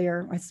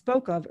earlier, I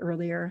spoke of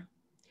earlier,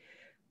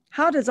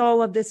 how does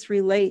all of this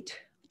relate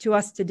to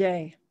us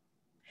today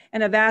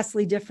in a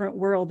vastly different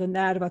world than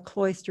that of a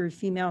cloistered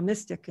female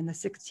mystic in the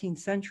 16th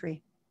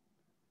century?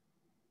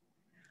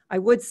 I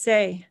would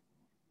say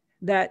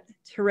that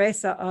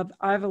Teresa of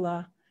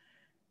Avila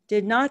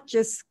did not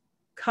just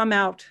come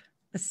out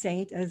a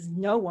saint, as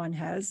no one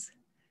has,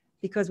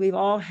 because we've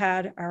all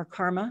had our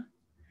karma,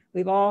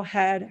 we've all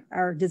had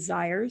our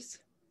desires,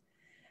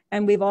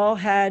 and we've all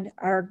had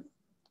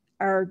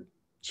our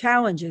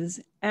challenges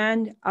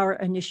and our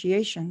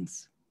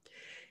initiations.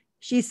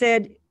 She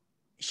said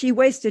she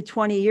wasted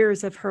 20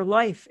 years of her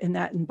life in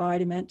that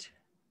embodiment,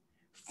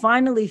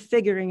 finally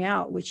figuring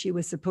out what she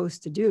was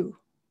supposed to do.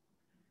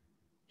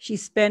 She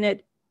spent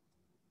it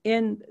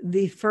in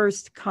the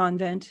first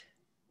convent,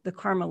 the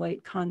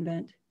Carmelite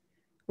convent,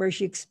 where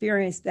she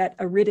experienced that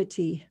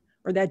aridity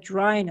or that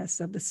dryness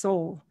of the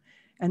soul.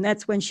 And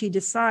that's when she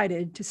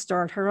decided to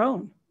start her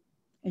own.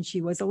 And she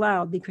was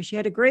allowed because she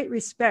had a great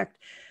respect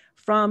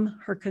from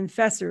her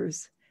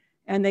confessors,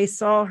 and they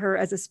saw her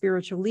as a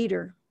spiritual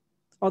leader,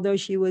 although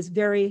she was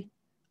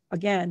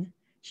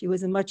she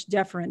was in much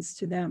deference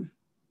to them.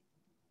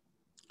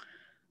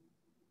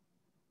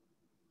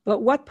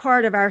 But what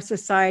part of our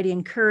society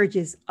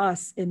encourages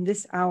us in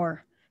this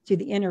hour to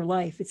the inner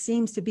life? It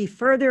seems to be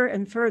further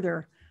and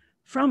further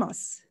from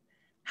us.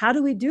 How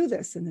do we do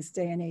this in this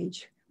day and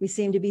age? We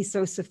seem to be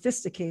so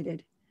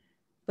sophisticated,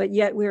 but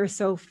yet we are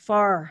so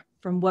far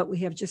from what we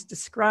have just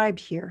described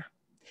here.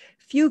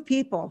 Fewer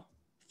people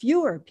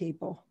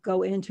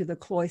go into the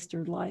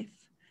cloistered life.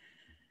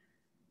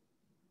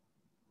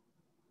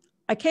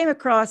 I came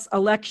across a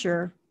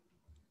lecture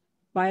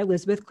by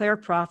Elizabeth Clare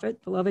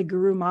Prophet, beloved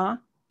Guru Ma,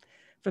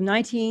 from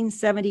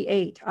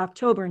 1978,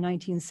 October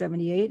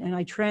 1978, and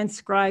I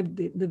transcribed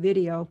the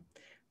video,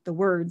 the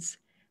words,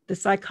 "The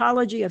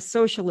Psychology of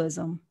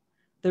Socialism,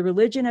 the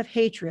Religion of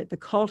Hatred, the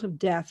Cult of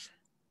Death."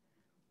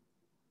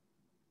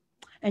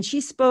 And she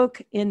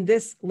spoke in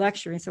this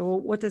lecture. And so,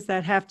 well, what does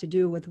that have to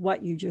do with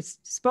what you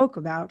just spoke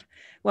about?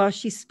 Well,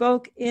 she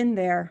spoke in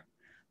there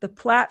the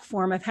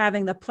platform of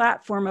having the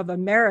platform of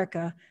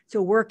America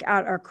to work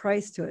out our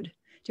Christhood,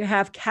 to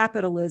have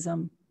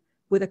capitalism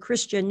with a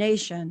Christian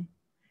nation,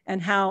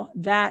 and how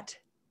that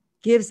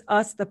gives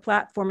us the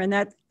platform and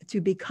that to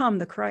become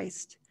the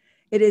Christ.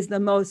 It is the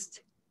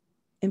most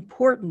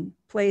important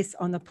place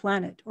on the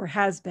planet, or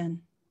has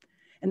been.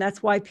 And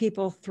that's why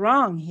people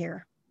throng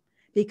here,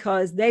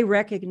 because they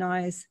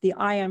recognize, the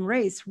I Am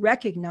race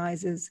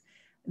recognizes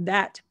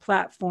that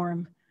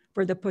platform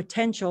for the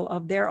potential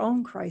of their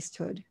own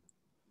Christhood.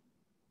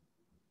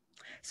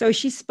 So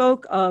she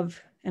spoke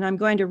of, and I'm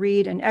going to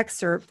read an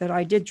excerpt that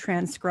I did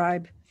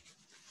transcribe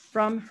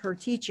from her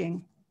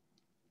teaching,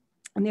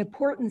 on the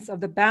importance of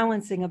the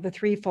balancing of the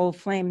threefold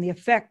flame, the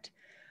effect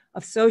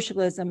of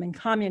socialism and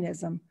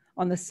communism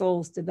on the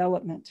soul's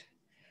development.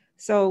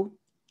 So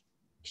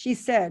she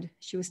said,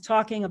 she was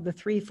talking of the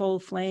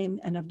threefold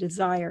flame and of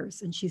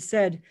desires, and she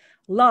said,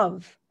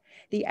 love,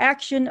 the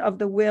action of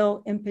the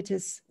will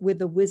impetus with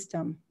the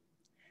wisdom.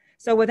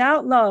 So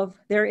without love,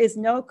 there is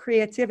no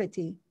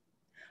creativity.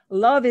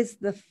 Love is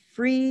the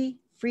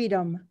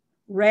freedom,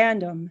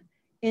 random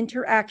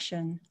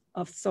interaction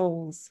of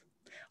souls.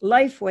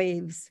 Life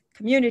waves,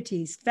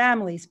 communities,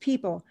 families,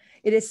 people.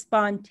 It is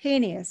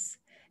spontaneous,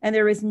 and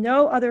there is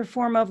no other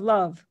form of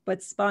love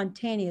but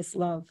spontaneous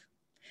love.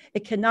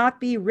 It cannot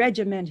be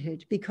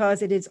regimented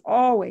because it is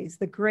always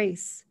the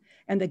grace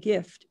and the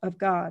gift of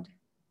God.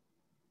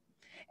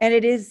 And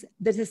it is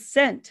the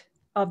descent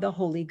of the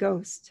Holy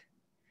Ghost.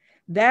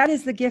 That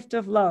is the gift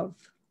of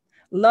love.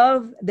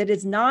 Love that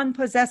is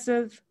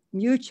non-possessive,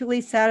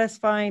 mutually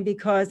satisfying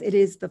because it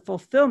is the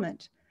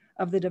fulfillment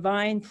of the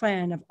divine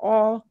plan of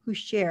all who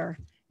share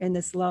in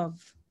this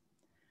love.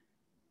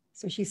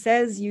 So she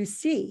says, you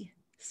see,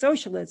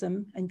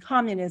 socialism and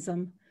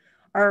communism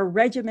are a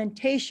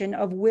regimentation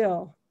of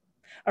will,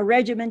 a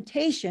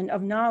regimentation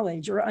of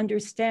knowledge or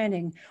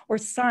understanding or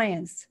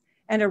science,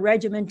 and a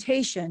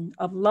regimentation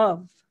of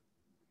love.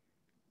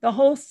 The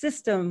whole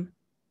system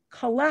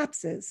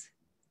collapses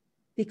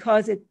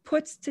because it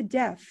puts to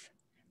death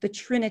the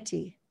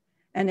Trinity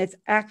and its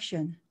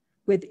action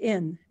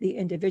within the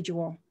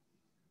individual.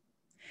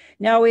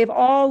 Now, we've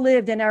all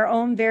lived in our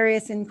own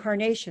various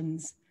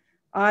incarnations,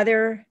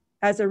 either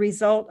as a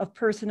result of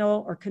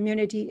personal or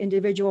community,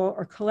 individual,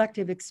 or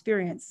collective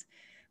experience.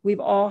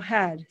 We've all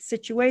had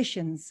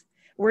situations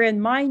where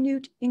in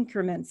minute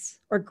increments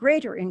or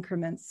greater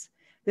increments,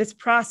 this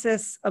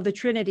process of the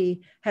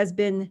Trinity has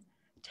been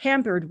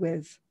tampered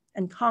with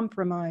and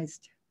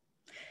compromised.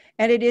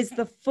 And it is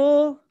the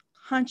full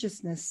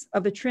consciousness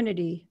of the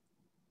Trinity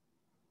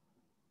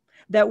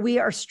that we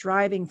are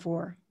striving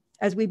for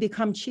as we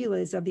become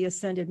chelas of the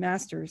Ascended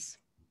Masters.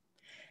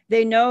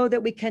 They know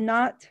that we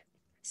cannot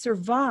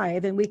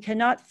survive and we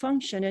cannot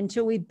function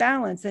until we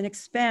balance and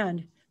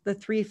expand the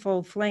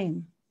threefold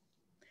flame.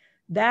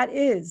 That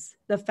is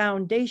the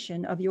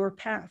foundation of your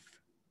path.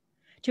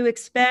 To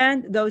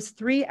expand those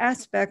three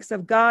aspects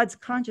of God's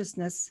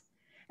consciousness,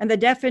 and the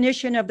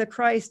definition of the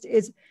Christ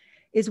is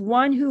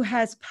one who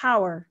has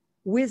power,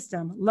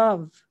 wisdom,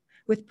 love,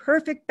 with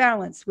perfect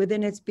balance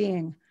within its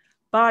being,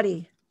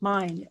 body,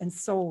 mind, and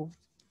soul.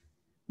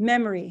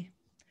 Memory.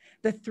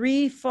 The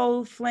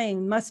threefold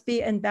flame must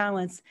be in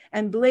balance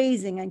and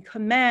blazing and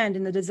command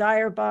in the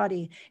desire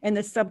body and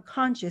the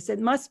subconscious. It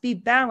must be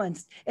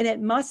balanced and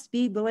it must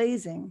be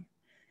blazing.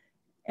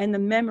 And the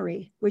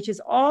memory, which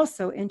is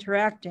also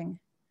interacting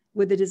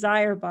with the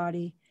desire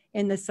body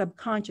in the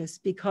subconscious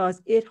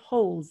because it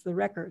holds the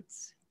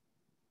records.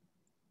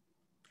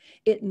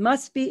 It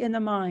must be in the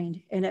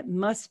mind and it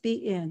must be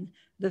in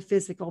the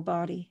physical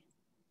body.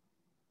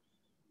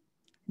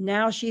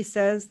 Now she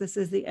says, this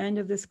is the end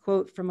of this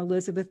quote from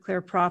Elizabeth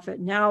Clare Prophet.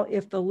 Now,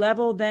 if the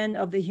level then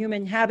of the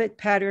human habit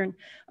pattern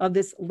of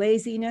this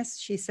laziness,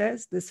 she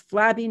says, this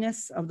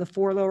flabbiness of the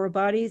four lower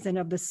bodies and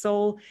of the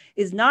soul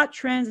is not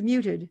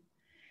transmuted,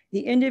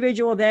 the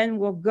individual then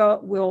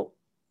will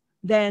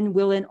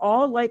in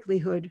all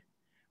likelihood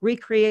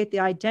recreate the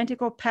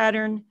identical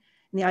pattern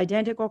and the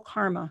identical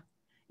karma,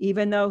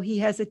 even though he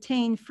has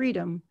attained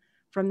freedom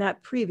from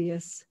that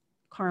previous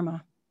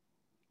karma.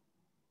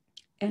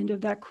 End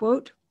of that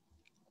quote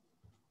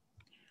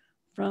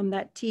from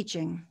that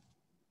teaching.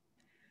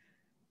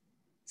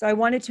 So I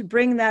wanted to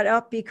bring that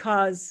up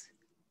because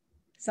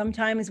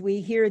sometimes we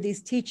hear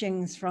these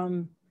teachings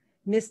from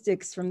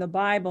mystics from the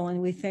Bible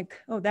and we think,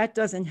 oh, that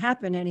doesn't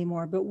happen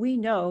anymore. But we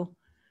know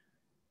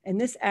in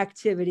this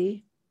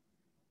activity,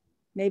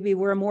 maybe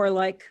we're more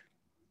like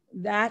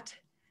that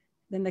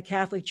than the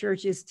Catholic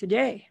Church is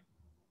today.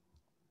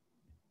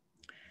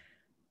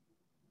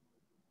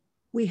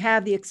 We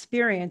have the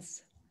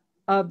experience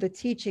of the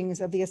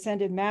teachings of the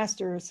Ascended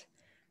Masters,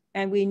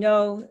 and we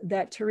know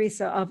that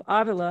Teresa of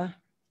Avila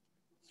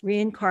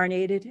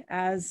reincarnated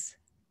as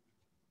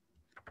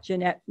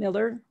Jeanette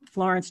Miller,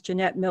 Florence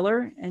Jeanette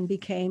Miller, and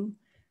became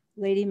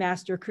Lady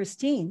Master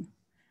Christine.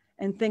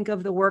 And think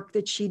of the work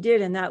that she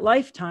did in that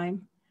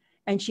lifetime,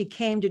 and she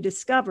came to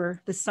discover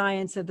the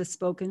science of the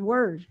spoken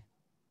word.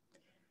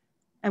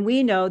 And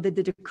we know that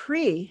the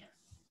decree,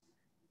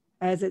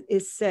 as it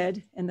is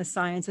said in the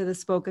science of the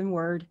spoken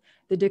word,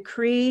 the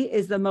decree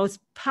is the most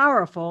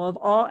powerful of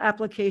all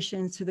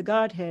applications to the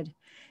Godhead.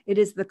 It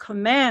is the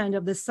command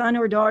of the Son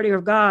or daughter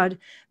of God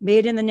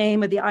made in the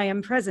name of the I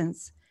Am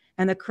Presence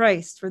and the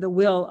Christ for the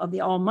will of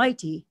the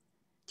Almighty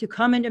to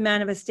come into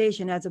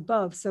manifestation as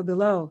above, so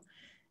below.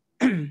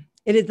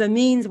 It is the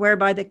means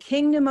whereby the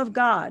kingdom of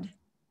God,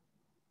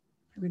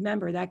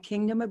 remember that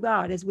kingdom of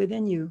God is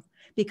within you,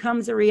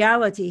 becomes a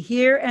reality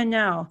here and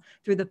now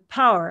through the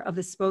power of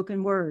the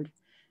spoken word.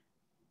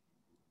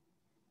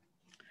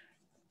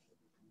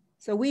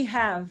 So we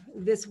have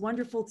this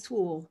wonderful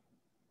tool,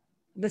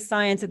 the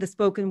science of the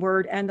spoken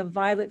word and the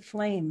violet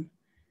flame,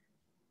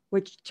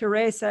 which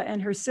Teresa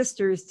and her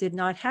sisters did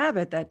not have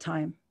at that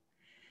time.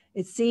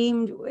 It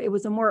seemed it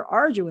was a more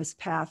arduous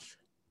path,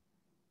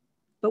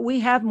 but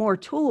we have more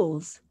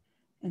tools.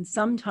 And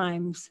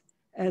sometimes,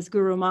 as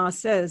Guru Ma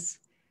says,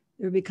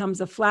 there becomes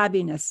a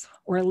flabbiness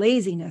or a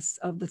laziness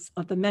of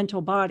the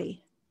mental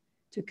body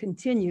to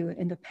continue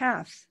in the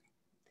path.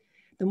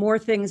 The more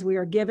things we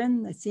are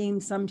given, it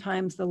seems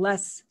sometimes the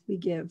less we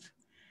give.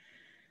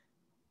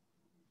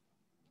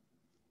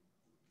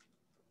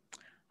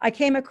 I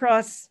came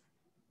across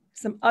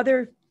some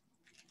other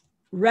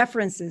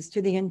references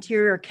to the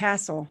interior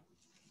castle,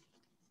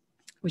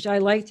 which I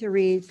like to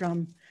read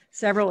from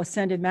several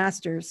Ascended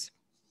Masters.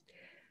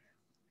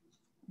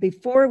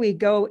 Before we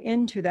go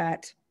into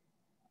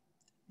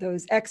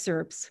those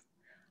excerpts,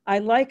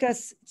 I'd like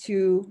us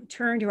to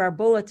turn to our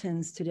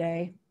bulletins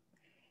today.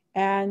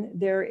 And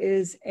there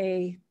is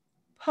a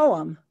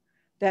poem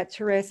that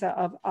Teresa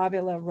of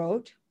Avila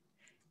wrote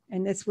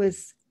And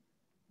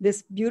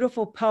this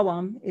beautiful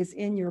poem is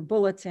in your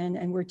bulletin,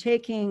 and we're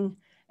taking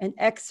an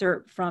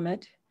excerpt from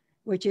it,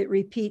 which it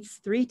repeats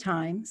 3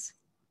 times.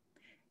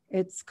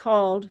 It's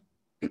called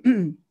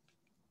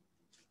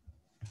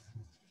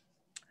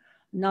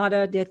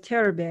Nada de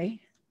Terbe,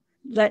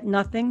 Let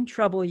Nothing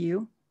Trouble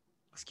You.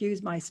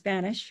 Excuse my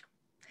Spanish.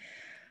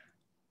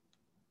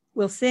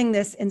 We'll sing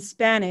this in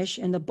Spanish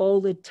in the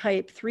bolded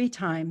type 3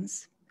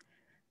 times.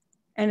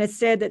 And it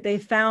said that they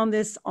found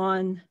this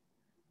on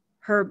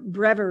her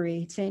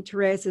breviary, St.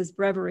 Teresa's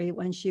breviary,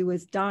 when she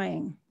was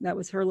dying. That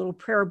was her little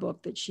prayer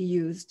book that she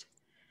used.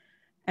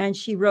 And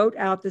she wrote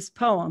out this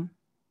poem.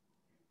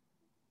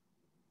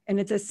 And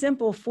it's a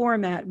simple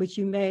format which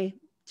you may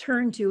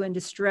turn to in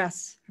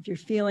distress if you're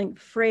feeling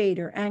afraid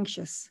or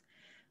anxious.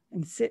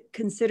 And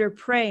consider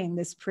praying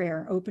this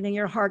prayer, opening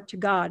your heart to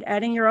God,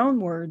 adding your own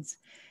words.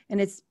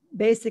 And it's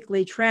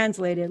basically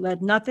translated,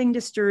 let nothing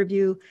disturb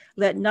you,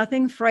 let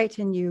nothing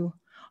frighten you.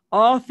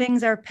 All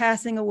things are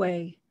passing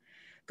away.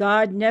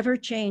 God never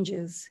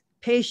changes.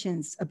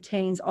 Patience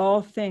obtains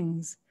all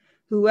things.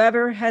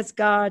 Whoever has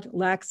God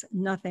lacks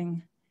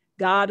nothing.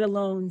 God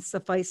alone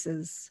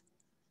suffices.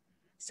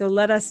 So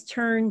let us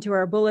turn to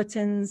our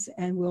bulletins,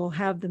 and we'll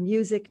have the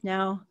music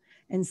now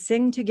and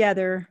sing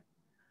together,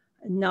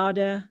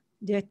 Nada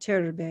de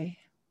Terbe.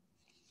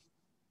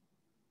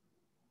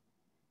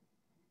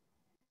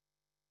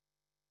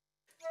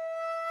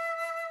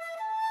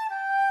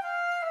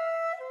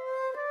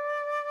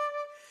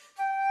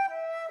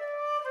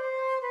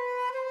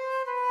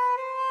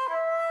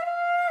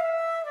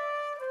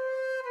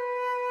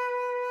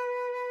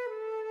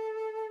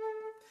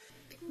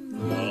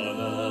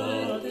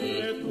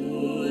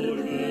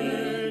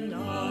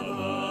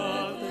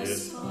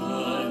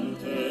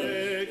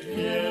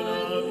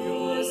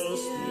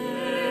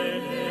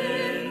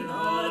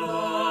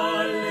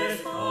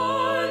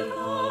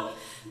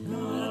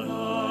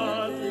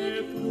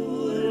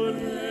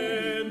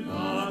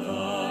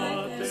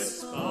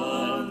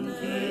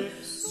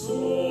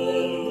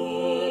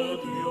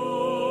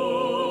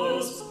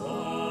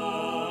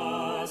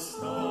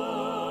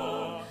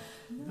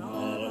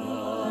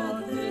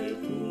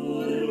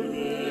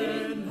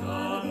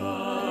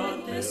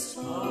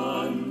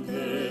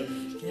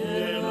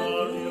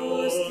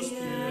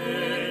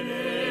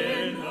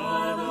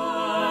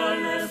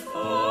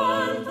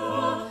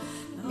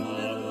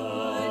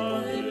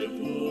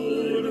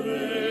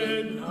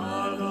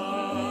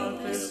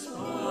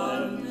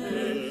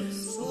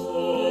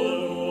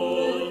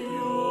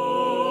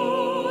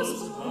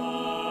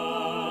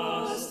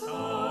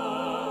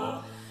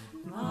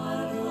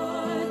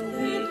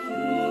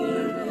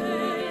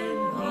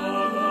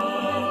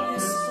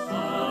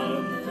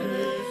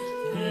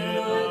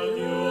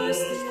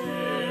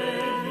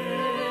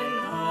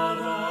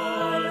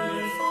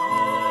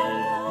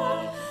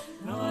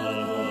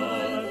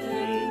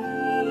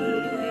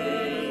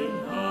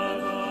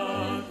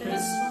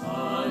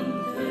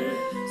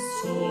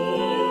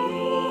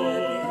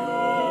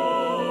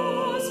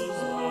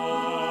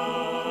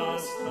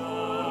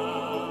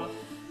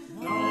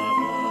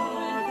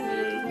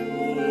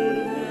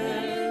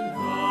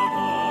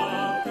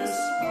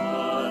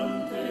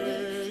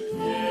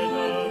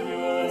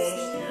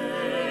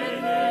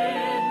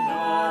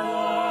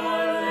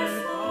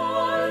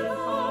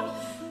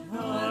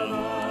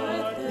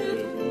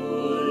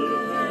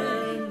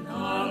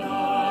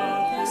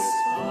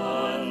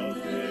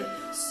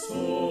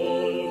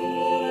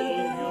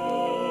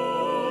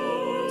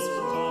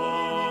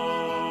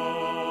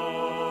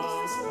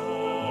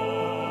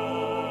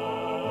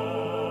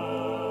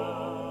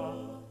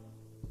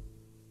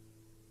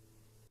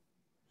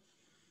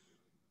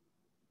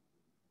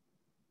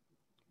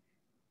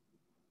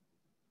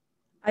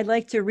 I'd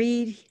like to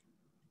read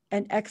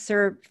an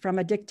excerpt from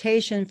a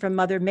dictation from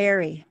Mother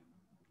Mary,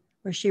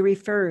 where she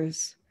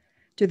refers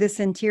to this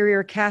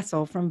interior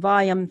castle from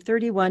volume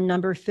 31,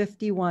 number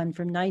 51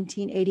 from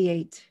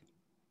 1988.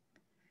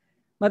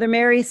 Mother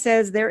Mary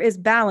says, there is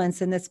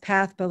balance in this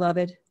path,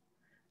 beloved.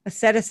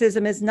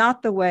 Asceticism is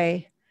not the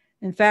way.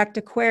 In fact,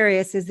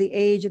 Aquarius is the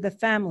age of the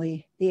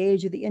family, the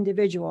age of the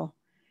individual,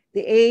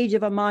 the age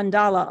of a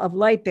mandala of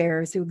light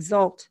bearers who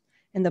exult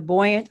in the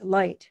buoyant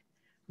light,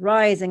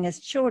 rising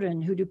as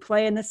children who do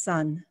play in the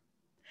sun,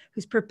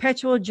 whose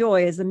perpetual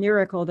joy is the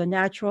miracle, the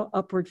natural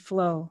upward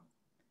flow.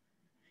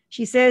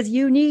 She says,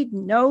 you need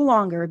no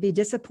longer be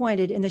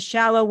disappointed in the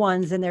shallow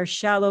ones and their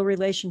shallow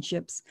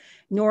relationships,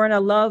 nor in a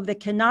love that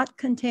cannot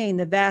contain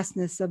the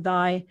vastness of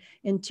thy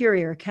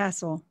interior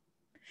castle.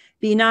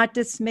 Be not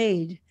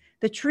dismayed.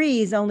 The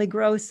trees only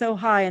grow so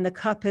high and the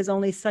cup has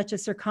only such a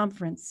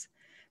circumference.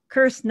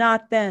 Curse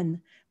not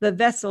then the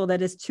vessel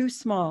that is too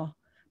small,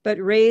 but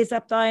raise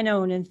up thine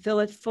own and fill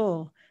it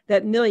full,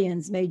 that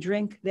millions may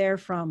drink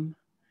therefrom.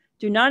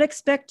 Do not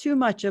expect too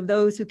much of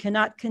those who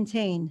cannot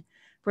contain,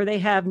 for they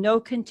have no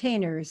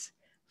containers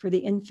for the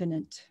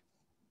infinite.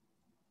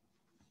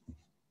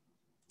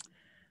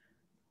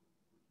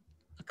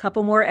 A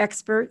couple more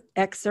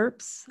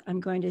excerpts I'm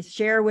going to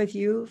share with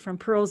you from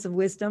Pearls of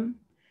Wisdom.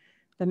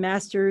 The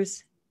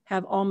masters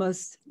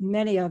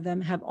many of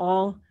them have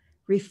all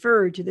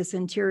referred to this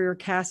interior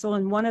castle.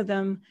 And one of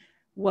them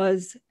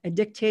was a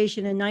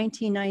dictation in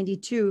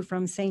 1992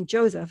 from St.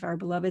 Joseph, our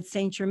beloved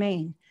St.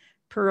 Germain,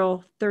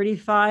 Pearl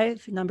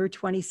 35, number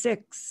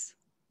 26.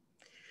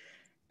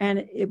 And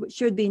it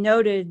should be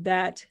noted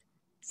that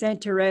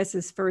St.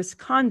 Therese's first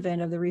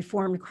convent of the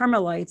Reformed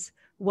Carmelites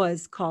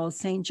was called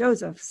St.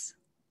 Joseph's.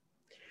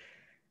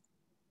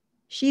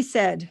 She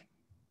said,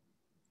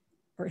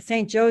 or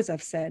St.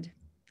 Joseph said,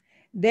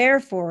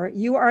 "Therefore,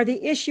 you are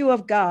the issue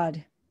of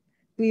God.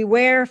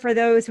 Beware for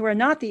those who are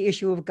not the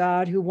issue of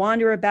God, who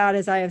wander about,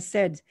 as I have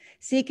said,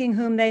 seeking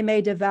whom they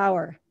may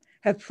devour,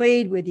 have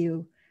played with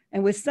you,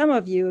 and with some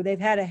of you, they've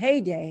had a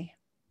heyday.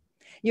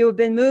 You have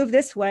been moved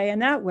this way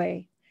and that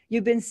way.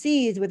 You've been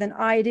seized with an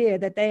idea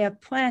that they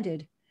have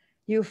planted.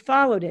 You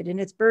followed it in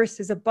its burst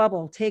as a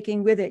bubble,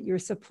 taking with it your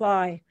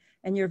supply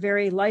and your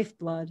very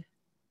lifeblood.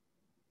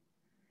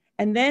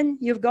 And then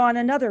you've gone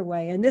another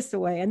way, and this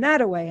away, and that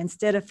away,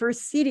 instead of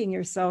first seating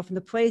yourself in the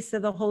place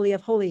of the Holy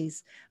of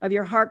Holies, of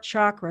your heart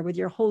chakra with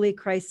your holy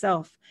Christ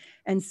self,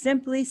 and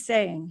simply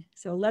saying,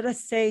 so let us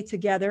say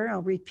together,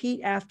 I'll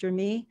repeat after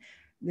me,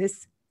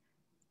 this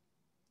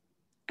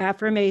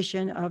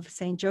affirmation of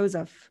St.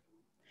 Joseph.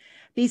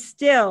 Be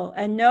still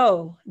and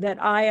know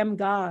that I am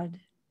God.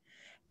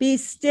 Be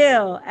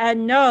still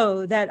and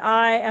know that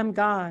I am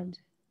God.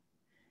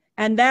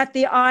 And that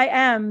the I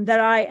am that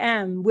I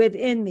am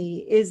within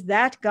me is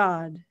that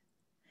God.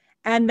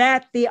 And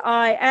that the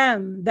I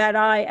am that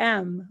I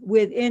am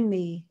within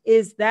me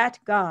is that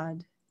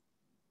God.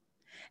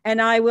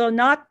 And I will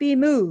not be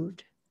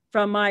moved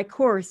from my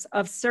course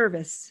of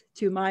service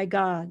to my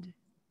God.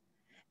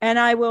 And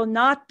I will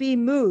not be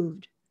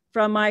moved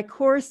from my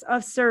course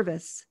of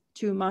service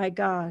to my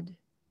God.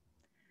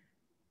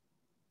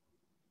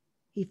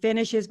 He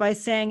finishes by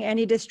saying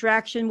any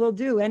distraction will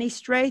do, any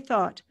stray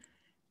thought,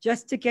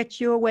 just to get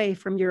you away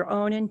from your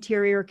own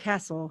interior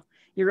castle,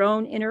 your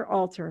own inner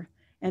altar,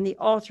 and the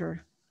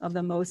altar of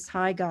the Most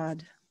High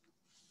God.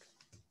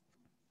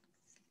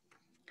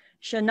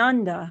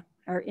 Shananda,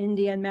 our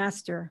Indian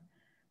master,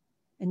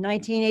 in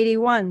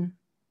 1981,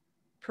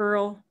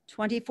 Pearl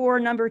 24,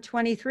 number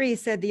 23,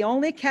 said, the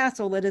only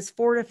castle that is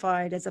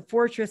fortified as a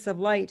fortress of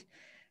light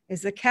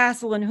is the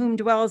castle in whom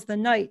dwells the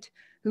knight,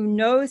 who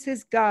knows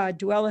his God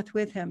dwelleth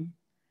with him.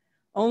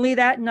 Only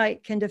that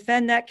knight can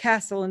defend that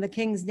castle in the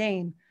king's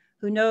name,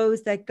 who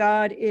knows that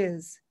God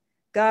is.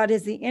 God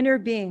is the inner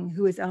being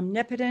who is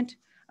omnipotent,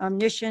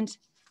 omniscient,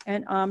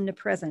 and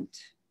omnipresent.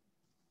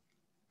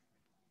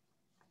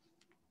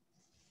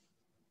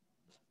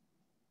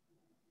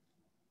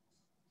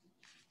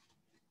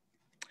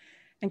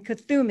 And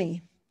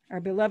Kuthumi, our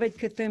beloved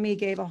Kuthumi,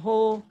 gave a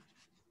whole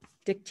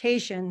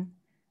dictation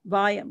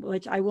volume,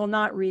 which I will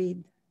not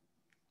read,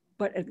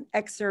 but an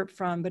excerpt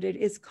from, but it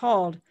is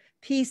called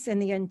Peace in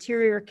the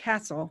Interior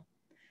Castle,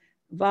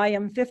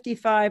 volume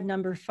 55,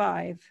 number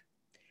 5.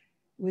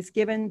 It was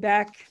given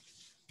back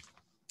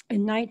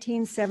in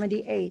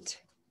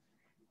 1978.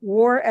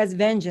 War as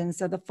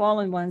Vengeance of the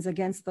Fallen Ones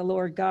Against the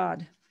Lord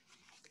God.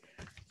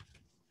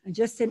 And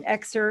just an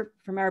excerpt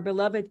from our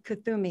beloved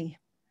Kuthumi,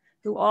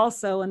 who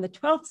also in the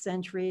 12th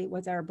century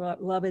was our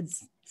beloved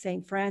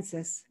St.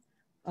 Francis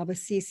of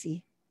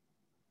Assisi.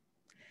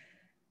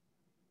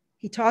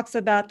 He talks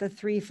about the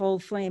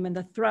threefold flame and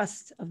the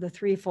thrust of the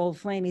threefold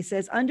flame. He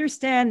says,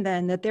 understand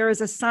then that there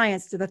is a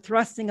science to the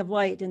thrusting of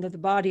light into the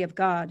body of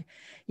God.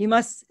 You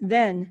must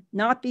then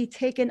not be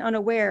taken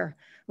unaware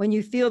when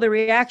you feel the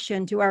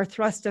reaction to our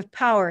thrust of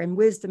power and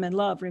wisdom and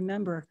love.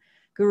 Remember,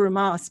 Guru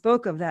Ma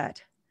spoke of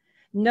that.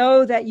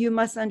 Know that you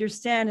must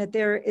understand that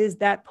there is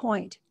that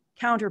point,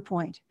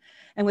 counterpoint.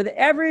 And with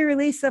every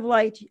release of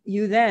light,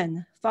 you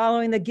then,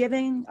 following the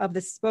giving of the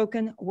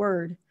spoken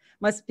word,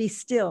 must be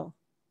still,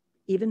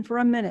 even for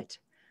a minute,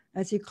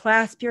 as you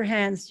clasp your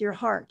hands to your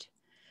heart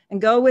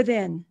and go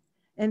within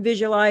and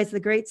visualize the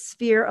great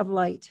sphere of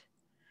light,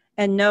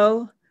 and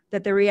know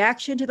that the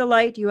reaction to the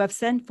light you have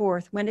sent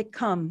forth when it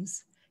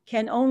comes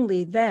can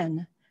only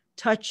then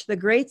touch the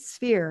great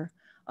sphere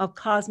of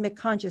cosmic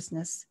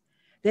consciousness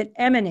that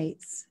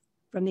emanates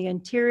from the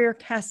interior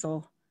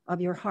castle of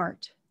your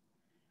heart.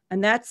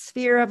 And that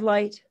sphere of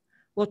light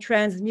will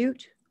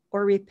transmute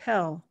or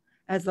repel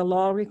as the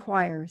law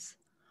requires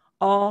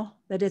all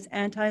that is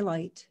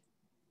anti-light,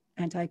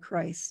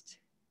 anti-Christ.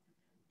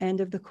 End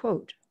of the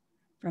quote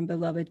from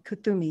beloved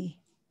Kuthumi,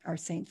 our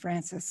St.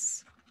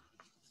 Francis.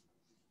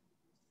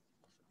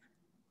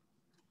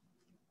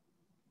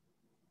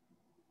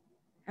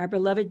 Our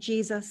beloved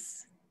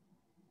Jesus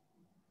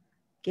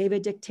gave a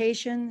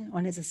dictation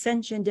on his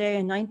Ascension Day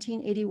in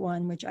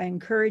 1981, which I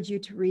encourage you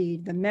to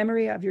read, The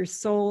Memory of Your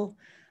Soul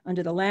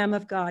under the Lamb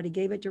of God. He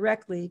gave it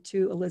directly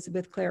to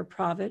Elizabeth Clare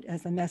Provitt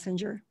as the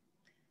messenger.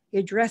 He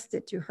addressed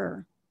it to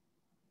her.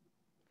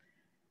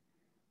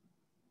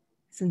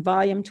 It's in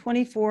volume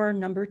 24,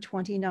 number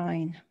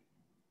 29.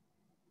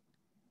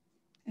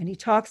 And he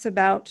talks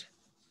about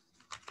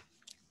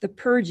the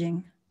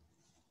purging.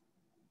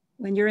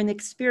 When you're in the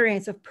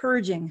experience of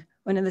purging,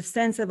 when in the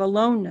sense of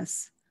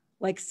aloneness,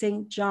 like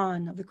St.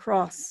 John of the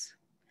Cross,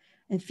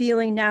 and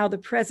feeling now the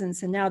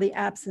presence and now the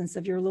absence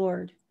of your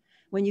Lord.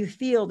 When you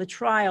feel the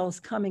trials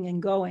coming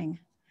and going,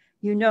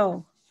 you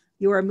know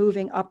you are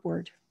moving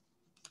upward.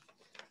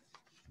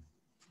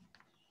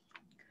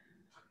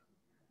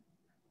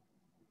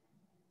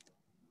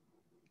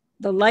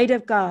 The light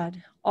of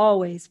God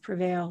always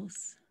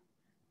prevails.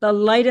 The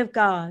light of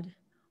God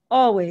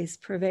always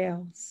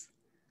prevails.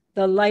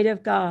 The light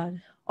of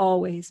God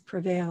always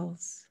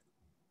prevails.